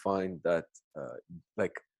what do you find that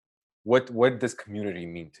like what does community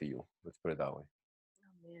mean to you? Let's put it that way.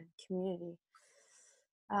 Oh man, community.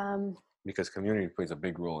 Because community plays a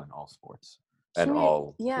big role in all sports and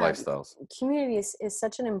all lifestyles. Community is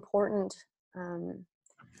such an important part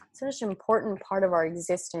of our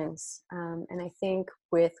existence. And I think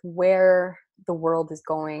with where the world is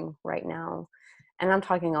going right now, and I'm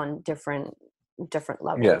talking on different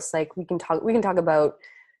levels, like we can talk about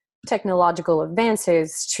technological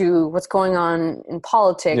advances to what's going on in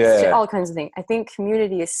politics, to all kinds of things. I think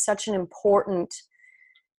community is such an important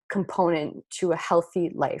component to a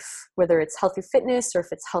healthy life, whether it's healthy fitness or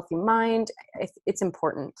if it's healthy mind. It's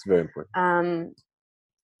important. It's very important.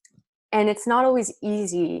 And it's not always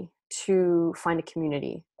easy to find a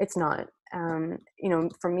community. It's not. You know,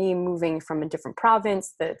 for me, moving from a different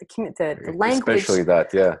province, the language, especially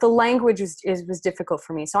that, the language was difficult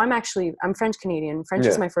for me. So I'm French Canadian. French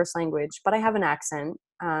is my first language, but I have an accent.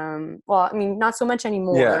 Well, I mean, not so much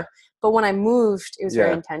anymore. But when I moved, it was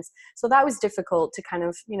very intense. So that was difficult to kind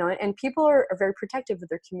of, you know, and people are very protective of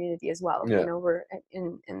their community as well. You know, we're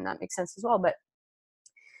and that makes sense as well. But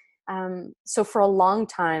so for a long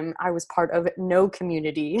time, I was part of no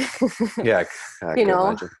community. I you know,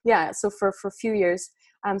 imagine. Yeah. So for a few years,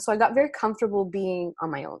 so I got very comfortable being on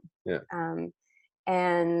my own.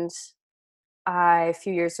 And a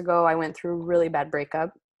few years ago, I went through a really bad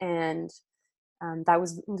breakup, and that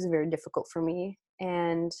was very difficult for me.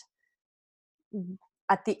 And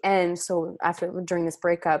at the end, so during this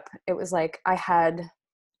breakup, it was like I had,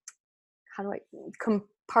 how do I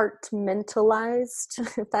compartmentalized,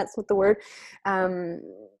 if that's what the word, I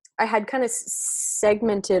had kind of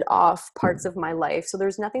segmented off parts of my life. So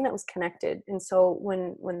there's nothing that was connected. And so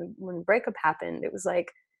when the breakup happened, it was like,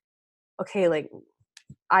 okay, like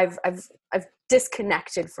I've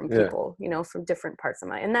disconnected from people, you know, from different parts of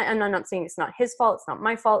my, and I'm not saying it's not his fault. It's not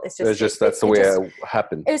my fault. It's just that's the way it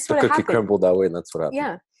happened. It's the cookie crumbled that way, and that's what happened.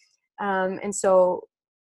 Yeah. And so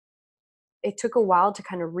it took a while to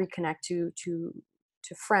kind of reconnect to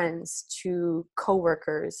friends, to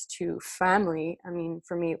coworkers, to family. I mean,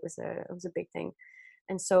 for me, it was a big thing.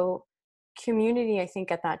 And so community, I think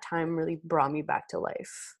at that time really brought me back to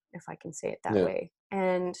life, if I can say it that way.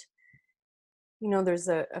 And, you know, there's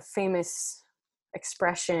a famous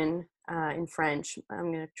expression in French.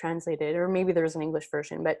 I'm going to translate it, or maybe there's an English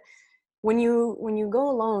version, but when you go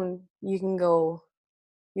alone, you can go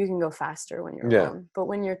faster when you're alone, but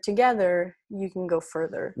when you're together, you can go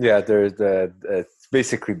further. There's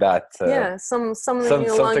basically that.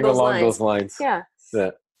 Something along those lines. Yeah.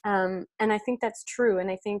 And I think that's true. And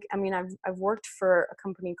I think, I mean, I've worked for a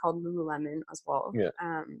company called Lululemon as well.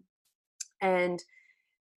 And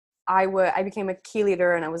I became a key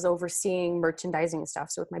leader, and I was overseeing merchandising and stuff.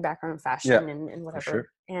 So with my background in fashion and whatever. Sure.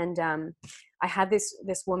 And I had this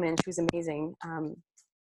woman, she was amazing.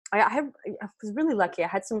 I was really lucky. I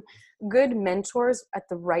had some good mentors at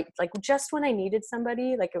the right, like just when I needed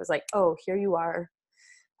somebody, like it was like, oh, here you are.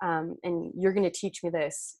 And you're going to teach me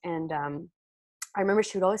this. And I remember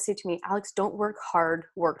she would always say to me, Alex, don't work hard,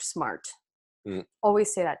 work smart.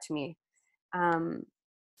 Always say that to me.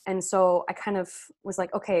 And so I kind of was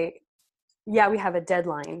like, okay, yeah, we have a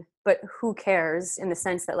deadline, but who cares, in the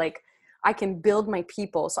sense that like I can build my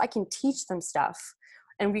people, so I can teach them stuff,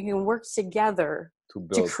 and we can work together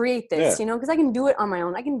to create this, you know, because I can do it on my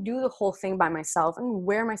own. I can do the whole thing by myself and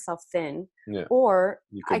wear myself thin, or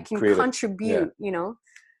I can contribute, you know.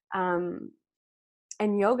 And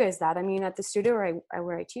yoga is that. I mean, at the studio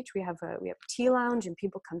where I teach, we have a tea lounge, and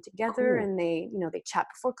people come together and they, you know, they chat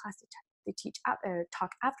before class, they teach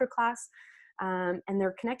talk after class, and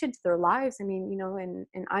they're connected to their lives. I mean, you know, and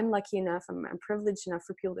I'm lucky enough, I'm privileged enough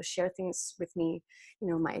for people to share things with me. You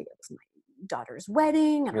know, my daughter's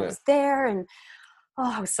wedding, and I was there, and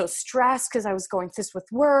I was so stressed because I was going through this with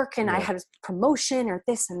work, and I had a promotion or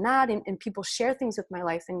this and that, and people share things with my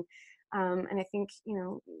life. And I think,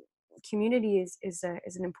 community is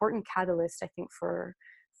an important catalyst, I think, for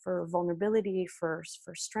vulnerability, for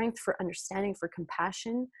strength, for understanding, for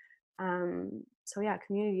compassion. So yeah,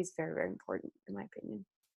 community is very, very important in my opinion.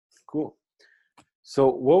 Cool. So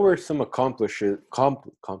what were some accomplishments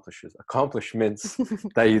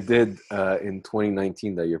that you did in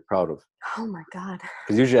 2019 that you're proud of? Oh my God.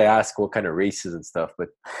 Because usually I ask what kind of races and stuff, but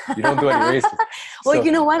you don't do any races. Well,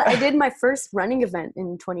 you know what? I did my first running event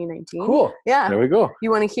in 2019. Cool. Yeah. There we go.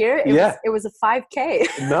 You want to hear it? It was a 5K.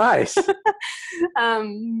 Nice.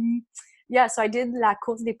 Yeah, so I did La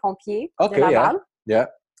Course des Pompiers de Laval. Yeah.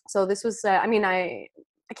 So this was, I'm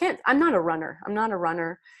not a runner.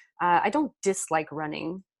 I don't dislike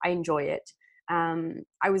running. I enjoy it.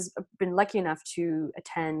 I've been lucky enough to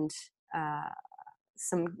attend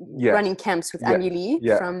some running camps with Amélie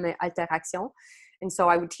from Alteraction. And so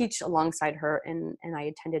I would teach alongside her, and I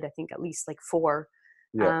attended, I think, at least like 4.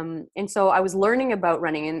 And so I was learning about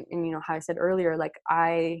running, and how I said earlier, so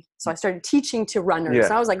I started teaching to runners.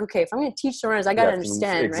 And I was like, okay, if I'm going to teach to runners, I got to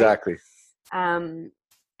understand. Exactly. Right?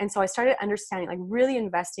 And so I started understanding, like really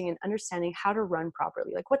investing in understanding how to run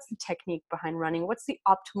properly. Like, what's the technique behind running? What's the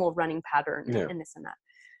optimal running pattern and this and that.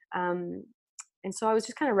 And so I was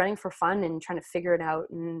just kind of running for fun and trying to figure it out.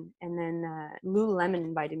 And then Lululemon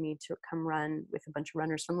invited me to come run with a bunch of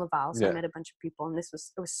runners from Laval. So I met a bunch of people, and it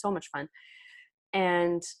was so much fun.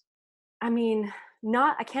 And I mean,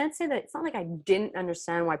 I can't say that it's not like I didn't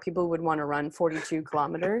understand why people would want to run 42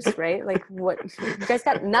 kilometers, right? Like, what, you guys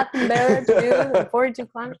got nothing better to do than 42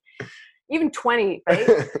 kilometers? Even 20,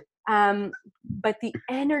 right? But the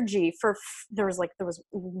energy there was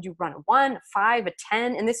you run a 1, a 5, a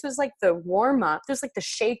 10, and this was like the warm up. There's like the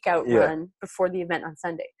shakeout run before the event on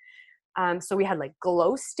Sunday. So we had like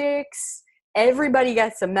glow sticks. Everybody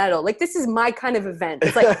gets a medal. Like, this is my kind of event.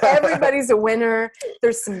 It's like everybody's a winner.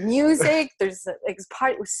 There's some music. There's like this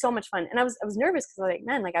party. It was so much fun. And I was nervous because I was like,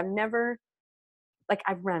 man, like I've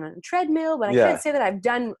ran on a treadmill, but I can't say that I've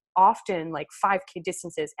done often like 5K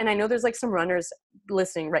distances. And I know there's like some runners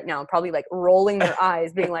listening right now, probably like rolling their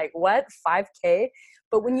eyes, being like, what, 5K?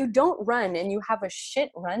 But when you don't run and you have a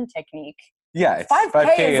shit run technique, yeah,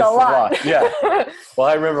 5K is a lot. Yeah. Well,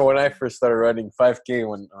 I remember when I first started running 5K,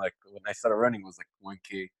 when I started running, it was like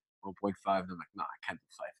 1K, 1.5. And I'm like, no, I can't do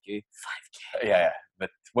 5K. 5K. Yeah. But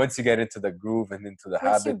once you get into the groove and into the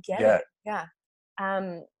habit,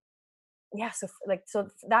 So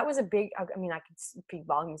that was a big, I could speak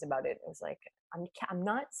volumes about it. It was like, I'm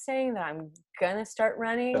not saying that I'm gonna start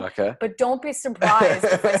running, but don't be surprised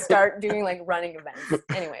if I start doing like running events.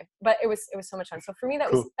 Anyway, but it was so much fun. So for me,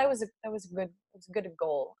 that was a good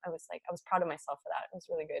goal. I was proud of myself for that. It was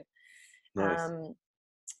really good. Nice.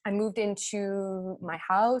 I moved into my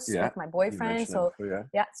house with my boyfriend. So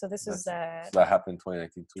so this is so that happened in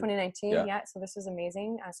 2019 too. 2019, so this was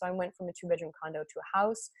amazing. So I went from a 2-bedroom condo to a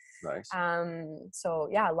house. Nice. So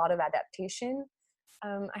a lot of adaptation.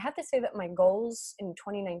 I have to say that my goals in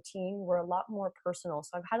 2019 were a lot more personal.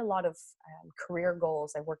 So I've had a lot of career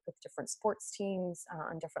goals. I worked with different sports teams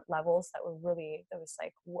on different levels that was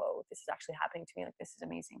like, whoa, this is actually happening to me. Like, this is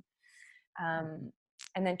amazing.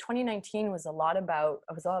 And then 2019 was a lot about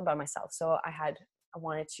myself. So I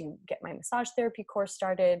wanted to get my massage therapy course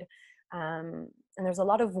started. And there's a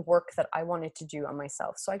lot of work that I wanted to do on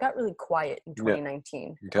myself. So I got really quiet in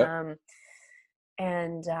 2019. Okay.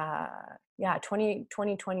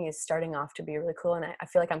 2020 is starting off to be really cool. And I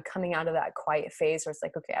feel like I'm coming out of that quiet phase where it's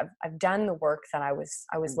like, okay, I've done the work that I was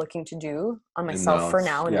looking to do on myself for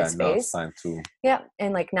now in this phase. Now it's time to. Yeah.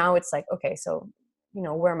 And like, now it's like, okay, so,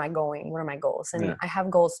 where am I going? What are my goals? And I have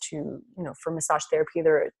goals to, for massage therapy,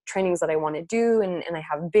 there are trainings that I want to do, and I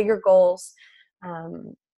have bigger goals.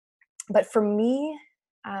 But for me,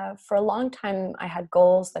 for a long time, I had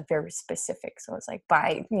goals that were very specific. So it's like,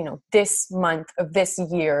 by, this month of this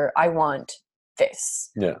year, I want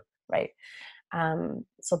this. Yeah. Right.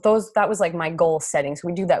 So that was like my goal setting. So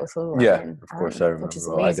we do that with Lululemon. Yeah, of course, I remember. Which is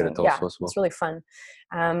amazing. I did it also as well. It's really fun.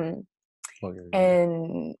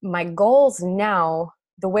 And my goals now,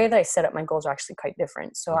 the way that I set up my goals are actually quite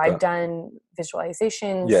different. So I've done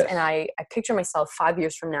visualizations, and I picture myself 5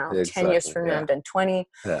 years from now, 10 years from now, I've done 20.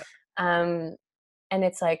 Yeah. And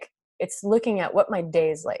it's like, it's looking at what my day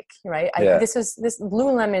is like, right? This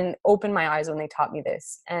Lululemon opened my eyes when they taught me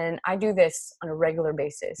this. And I do this on a regular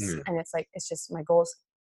basis. And it's like, it's just my goals.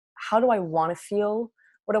 How do I want to feel?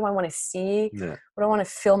 What do I want to see? What do I want to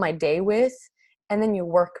fill my day with? And then you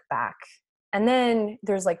work back. And then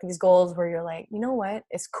there's like these goals where you're like, you know what?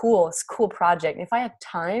 It's cool. It's a cool project. And if I had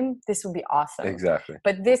time, this would be awesome. Exactly.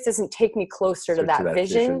 But this doesn't take me closer to that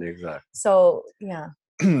vision. Exactly. So yeah.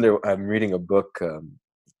 I'm reading a book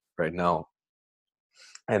right now,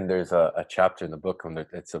 and there's a chapter in the book on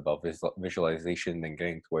it's about visualization and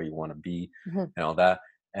getting to where you want to be and all that.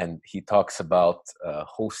 And he talks about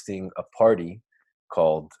hosting a party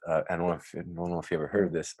called I don't know if you ever heard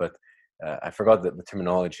of this, but I forgot the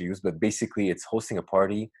terminology used, but basically it's hosting a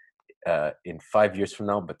party in 5 years from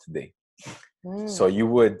now, but today. So you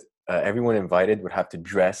would everyone invited would have to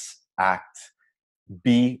dress, act,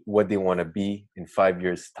 be what they want to be in 5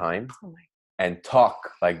 years time, and talk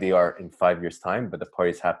like they are in 5 years time, but the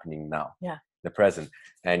party is happening now, the present.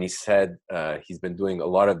 And he said he's been doing a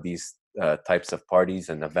lot of these types of parties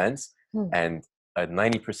and events, and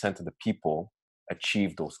 90% of the people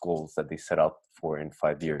achieve those goals that they set out for in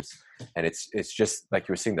 5 years. And it's just like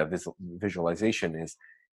you were saying, that visualization is,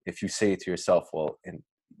 if you say to yourself, well, and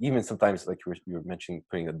even sometimes like you were mentioning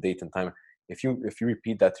putting a date and time, if you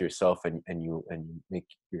repeat that to yourself and you make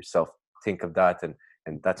yourself think of that,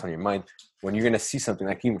 and that's on your mind, when you're going to see something,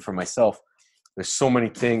 like even for myself, there's so many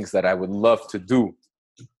things that I would love to do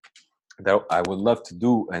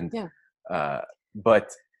and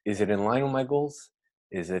but is it in line with my goals?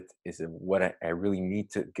 Is it what I really need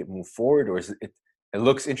to move forward, or is it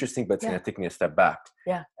looks interesting, but it's going to take me a step back?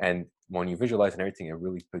 And when you visualize and everything, it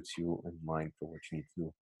really puts you in mind for what you need to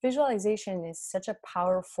do. Visualization is such a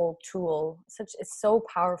powerful tool. It's so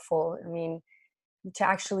powerful. I mean, to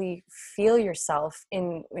actually feel yourself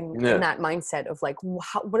in that mindset of like,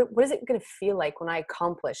 what is it going to feel like when I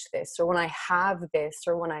accomplish this, or when I have this,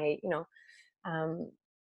 or when I,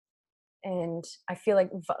 and I feel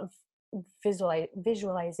like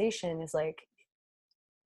visualization is like,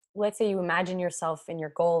 let's say you imagine yourself in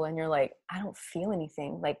your goal and you're like, I don't feel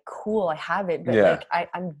anything, like, cool, I have it, but like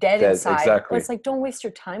I'm dead inside. Exactly. It's like, don't waste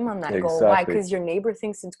your time on that goal. Why? Because your neighbor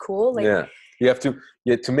thinks it's cool. Like, you have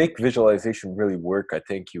to make visualization really work. I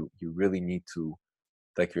think you really need to,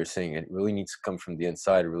 like you're saying, it really needs to come from the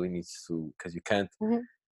inside. It really needs to, because you can't,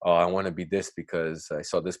 oh, I want to be this because I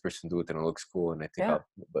saw this person do it and it looks cool, and I think,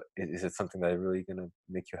 but is it something that's really gonna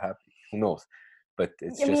make you happy? Who knows? But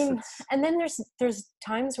it's and then there's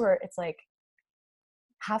times where it's like,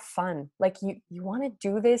 have fun. Like you want to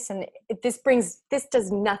do this, and this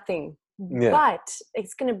does nothing, but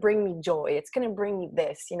it's going to bring me joy. It's going to bring me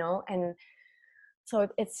this, and so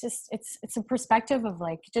it's a perspective of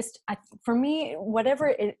like, just for me, whatever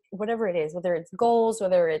it is, whether it's goals,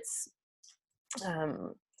 whether it's,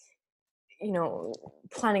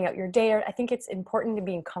 planning out your day, I think it's important to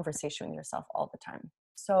be in conversation with yourself all the time.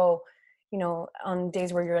 So, on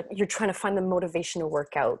days where you're trying to find the motivation to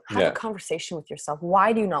work out, have a conversation with yourself.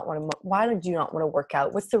 Why do you not want to work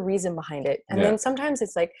out? What's the reason behind it? And then sometimes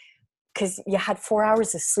it's like, because you had 4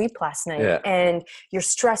 hours of sleep last night and you're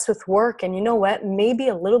stressed with work, and you know what, maybe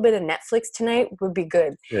a little bit of Netflix tonight would be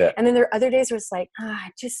good. And then there are other days where it's like,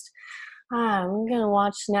 I'm going to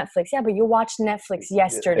watch Netflix. Yeah, but you watched Netflix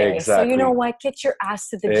yesterday. So you know what? Get your ass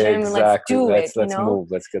to the gym and let's do it. Let's move.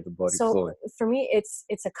 Let's get the body flowing. For me, it's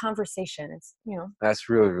a conversation. It's, That's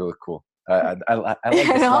really, really cool. I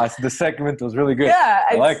like the segment was really good. Yeah,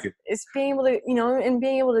 I like it. It's being able to, and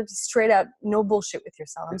being able to straight up, no bullshit with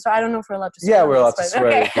yourself. So I don't know if we're allowed to swear. Yeah, we're allowed to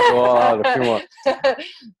swear. Okay. Go all out if you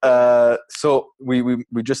want. So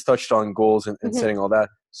we just touched on goals and setting all that.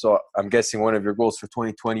 So I'm guessing one of your goals for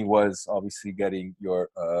 2020 was obviously getting your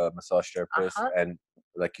massage therapist. And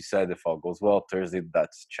like you said, if all goes well, Thursday,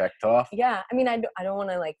 that's checked off. Yeah. I mean, I don't want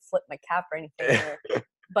to like flip my cap or anything.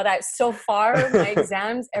 But so far, my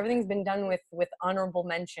exams, everything's been done with honorable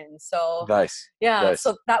mention. So nice.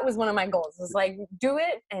 So that was one of my goals. It was like, do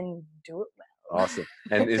it and do it well. Awesome.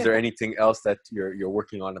 And is there anything else that you're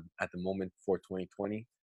working on at the moment for 2020?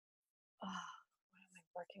 What am I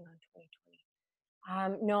working on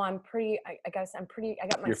 2020? No, I'm pretty. I guess I'm pretty. I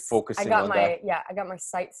got my. You're focusing I got on my. that. Yeah, I got my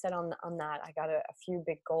sight set on that. I got a few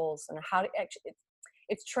big goals, and how to actually.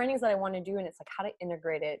 It's trainings that I want to do, and it's like how to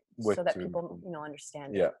integrate it so that people,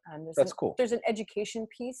 understand it. That's cool. There's an education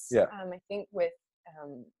piece. I think with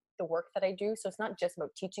the work that I do, so it's not just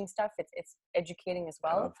about teaching stuff; it's educating as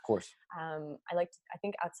well. Of course. I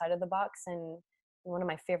think outside of the box, and one of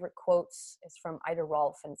my favorite quotes is from Ida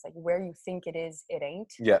Rolf, and it's like, "Where you think it is, it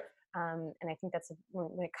ain't." Yeah. And I think that's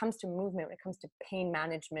when it comes to movement, when it comes to pain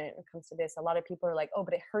management, when it comes to this, a lot of people are like, oh,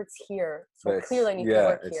 but it hurts here. So clearly I need to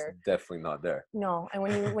work here. It's definitely not there. No. And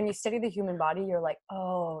when you study the human body, you're like,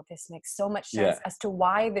 oh, this makes so much sense as to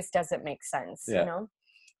why this doesn't make sense,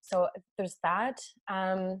 So there's that.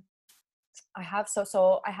 I have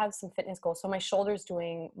I have some fitness goals. So my shoulder's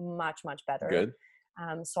doing much better. Good.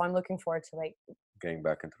 So I'm looking forward to like Getting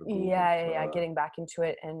back into the groove. Getting back into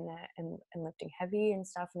it and lifting heavy and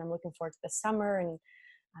stuff. And I'm looking forward to the summer and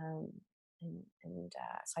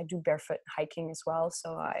so I do barefoot hiking as well.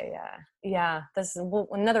 So this is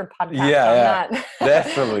another podcast on that.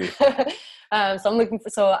 Definitely. So I'm looking for.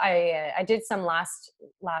 So I did some last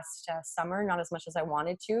summer, not as much as I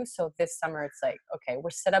wanted to. So this summer it's like, okay, we're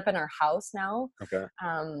set up in our house now. Okay.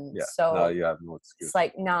 So now you have no excuse. It's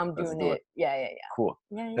like now I'm doing it. Yeah. Cool.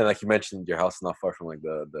 Yeah. And like you mentioned, your house is not far from like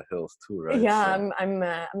the hills too, right? Yeah, so I'm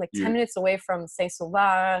like 10 minutes away from Saint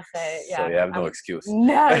Sauveur. So you have no excuse.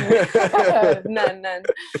 None.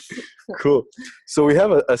 Cool. So we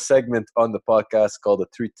have a segment on the podcast called the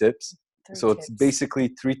 3 tips. It's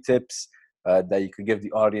basically 3 tips that you could give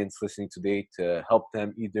the audience listening today to help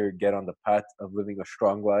them either get on the path of living a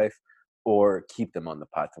strong life or keep them on the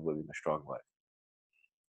path of living a strong life.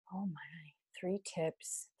 Oh my, 3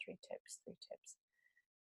 tips.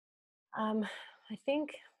 I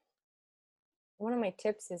think one of my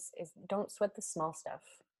tips is don't sweat the small stuff.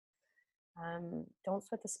 Don't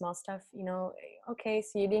sweat the small stuff. You know, okay,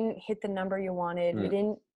 so you didn't hit the number you wanted. You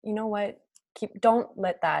didn't, you know what? Don't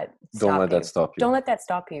let that stop you. Don't let that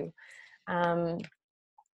stop you. One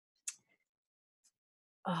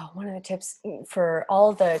of the tips for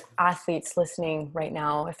all the athletes listening right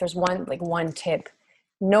now, if there's one tip,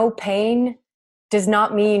 no pain does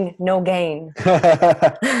not mean no gain.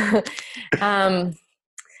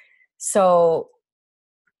 So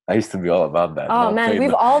I used to be all about that. Oh man,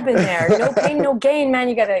 we've all been there. No pain, no gain, man.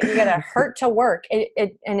 You gotta hurt to work.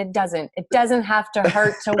 It doesn't have to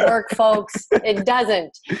hurt to work, folks. It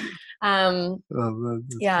doesn't.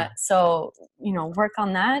 So work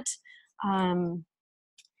on that. And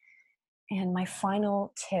my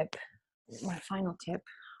final tip.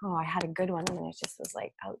 Oh, I had a good one and then it just was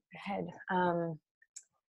like out the head.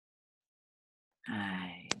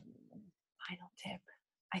 Final tip.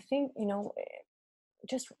 I think,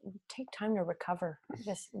 just take time to recover.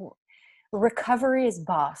 Just recovery is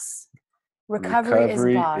boss. Recovery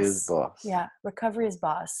is boss. Yeah, recovery is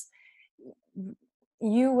boss.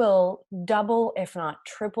 You will double, if not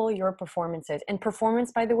triple, your performances. And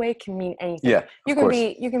performance, by the way, can mean anything. Yeah, you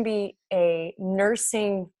can be a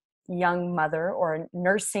nursing young mother or a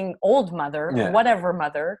nursing old mother, or whatever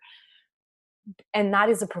mother. And that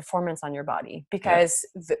is a performance on your body because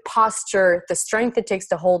the posture, the strength it takes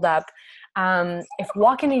to hold up. If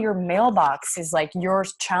walking to your mailbox is like your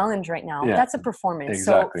challenge right now, that's a performance.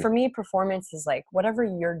 Exactly. So for me, performance is like whatever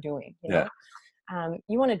you're doing, you know?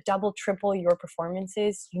 You want to double, triple your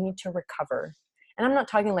performances, you need to recover. And I'm not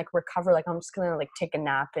talking like recover, like I'm just going to like take a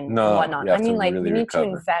nap and whatnot. I mean, like you need to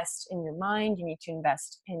invest in your mind. You need to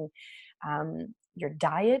invest in your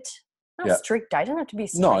diet. Not a strict diet. It doesn't have to be a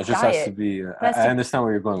strict diet. No, it just has to be. I understand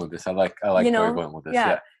where you're going with this. I like where you're going with this.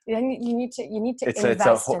 Yeah. You need to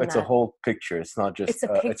invest it's a whole picture. It's not just. It's a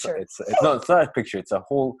picture. It's not a picture. It's a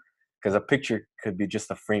whole. Because a picture could be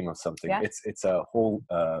just a frame of something. Yeah. It's a whole.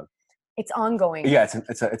 It's ongoing. Yeah,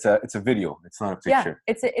 it's a video. It's not a picture.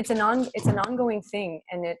 Yeah, it's an ongoing thing,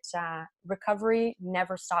 and recovery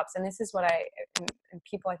never stops. And this is what and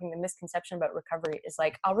people, I think the misconception about recovery is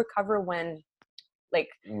like I'll recover when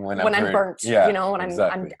I'm burnt. Yeah, when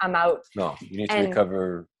I'm out. No, you need to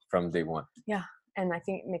recover from day one. Yeah, and I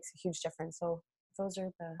think it makes a huge difference. So those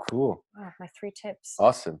are my 3 tips.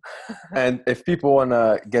 Awesome. And if people want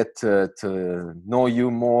to get to know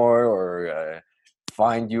you more or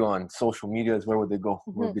find you on social medias, where would they go?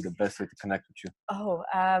 What would be the best way to connect with you?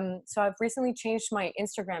 So I've recently changed my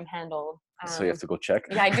Instagram handle. So you have to go check?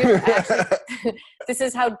 Yeah, I do. Actually, this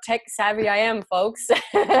is how tech savvy I am, folks.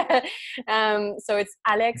 So it's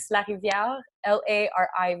Alex Larivière,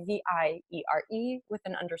 LARIVIERE with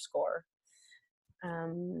an underscore.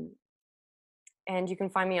 And you can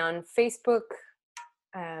find me on Facebook,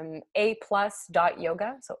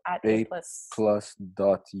 a+.yoga. So at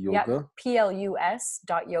a+.yoga. Yeah,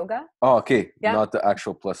 PLUS.yoga. Oh, okay. Yeah. Not the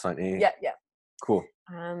actual plus sign A. Yeah. Cool.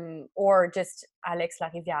 Or just Alex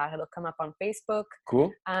Larivière. It'll come up on Facebook.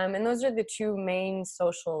 Cool. And those are the 2 main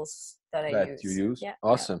socials that I use. You use? Yeah.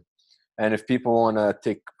 Awesome. Yeah. And if people want to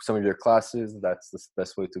take some of your classes, that's the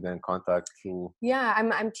best way to get in contact. Yeah,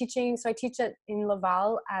 I'm teaching. So I teach in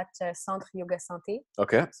Laval at Centre Yoga Santé.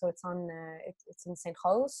 Okay. So it's it's in Sainte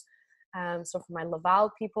Rose. So for my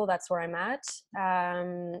Laval people, that's where I'm at.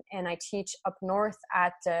 And I teach up north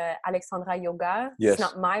at Alexandra Yoga. Yes. It's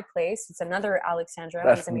not my place. It's another Alexandra.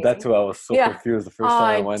 That's who I was so confused the first time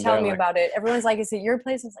I went there. Tell me about it. Everyone's like, is it your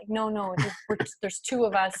place? It's like, no. There's 2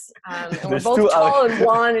 of us. And we're both tall and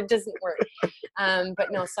blonde. It doesn't work.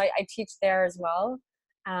 But no, so I teach there as well.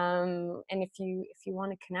 And if you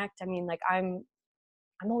want to connect, I mean, like I'm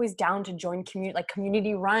always down to join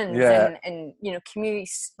community runs and community,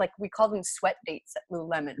 like we call them sweat dates at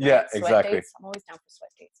Lululemon. Right? Yeah, Sweat exactly. Dates. I'm always down for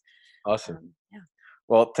sweat dates. Awesome. Yeah.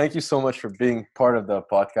 Well, thank you so much for being part of the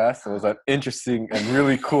podcast. It was an interesting and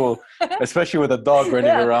really cool, especially with a dog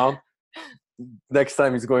running around. Next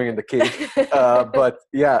time he's going in the cage. But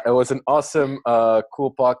yeah, it was an awesome,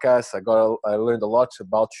 cool podcast. I learned a lot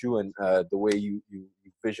about you and the way you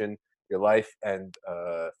vision your life and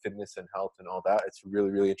fitness and health and all that. It's really,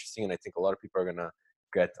 really interesting. And I think a lot of people are going to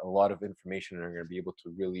get a lot of information and are going to be able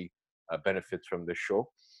to really benefit from the show.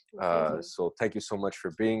 So thank you so much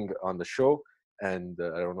for being on the show. And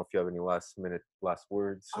I don't know if you have any last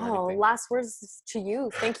words. Last words to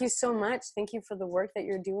you. Thank you so much. Thank you for the work that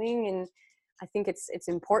you're doing. And I think it's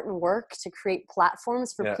important work to create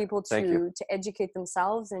platforms for people to educate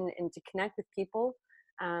themselves and to connect with people.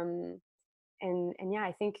 And yeah,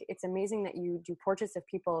 I think it's amazing that you do portraits of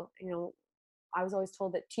people. You know, I was always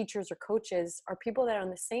told that teachers or coaches are people that are on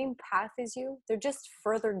the same path as you. They're just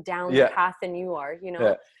further down the path than you are, you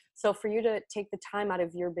know? So for you to take the time out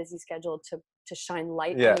of your busy schedule to shine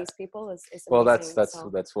light on these people is amazing. Well,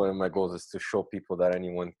 that's one of my goals, is to show people that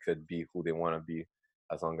anyone could be who they want to be,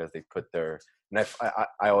 as long as they put their. And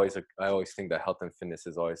I always think that health and fitness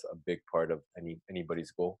is always a big part of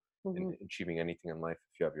anybody's goal in achieving anything in life.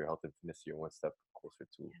 If you have your health and fitness, you're one step closer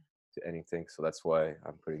to anything. So that's why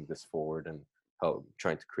I'm putting this forward and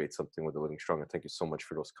trying to create something with the Living Strong. And thank you so much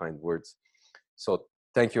for those kind words. So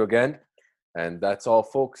thank you again. And that's all,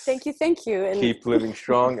 folks. Thank you. And keep living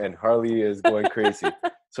strong. And Harley is going crazy.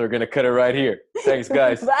 So we're going to cut it right here. Thanks,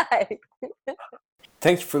 guys. Bye.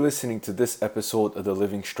 Thank you for listening to this episode of the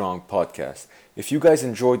Living Strong podcast. If you guys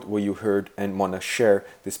enjoyed what you heard and want to share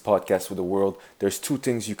this podcast with the world, there's two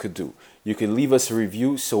things you could do. You can leave us a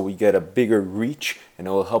review so we get a bigger reach, and it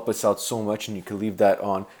will help us out so much. And you can leave that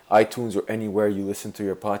on iTunes or anywhere you listen to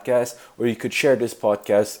your podcast, or you could share this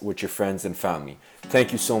podcast with your friends and family.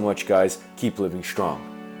 Thank you so much, guys. Keep living strong.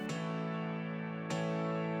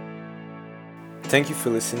 Thank you for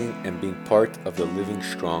listening and being part of the Living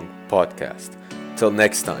Strong podcast. Till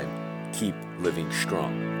next time, keep living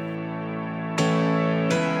strong.